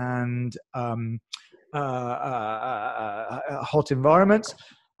nutrition and hot environments.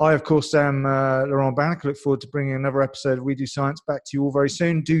 I, of course, am Laurent Bannock. I look forward to bringing another episode of We Do Science back to you all very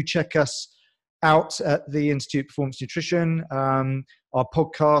soon. Do check us out at the Institute of Performance Nutrition, our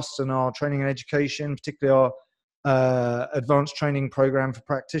podcasts and our training and education, particularly our advanced training program for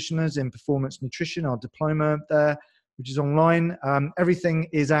practitioners in performance nutrition, our diploma there, which is online. Everything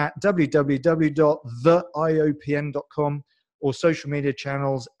is at www.theiopn.com or social media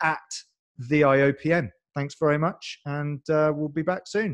channels at theiopn. Thanks very much, and we'll be back soon.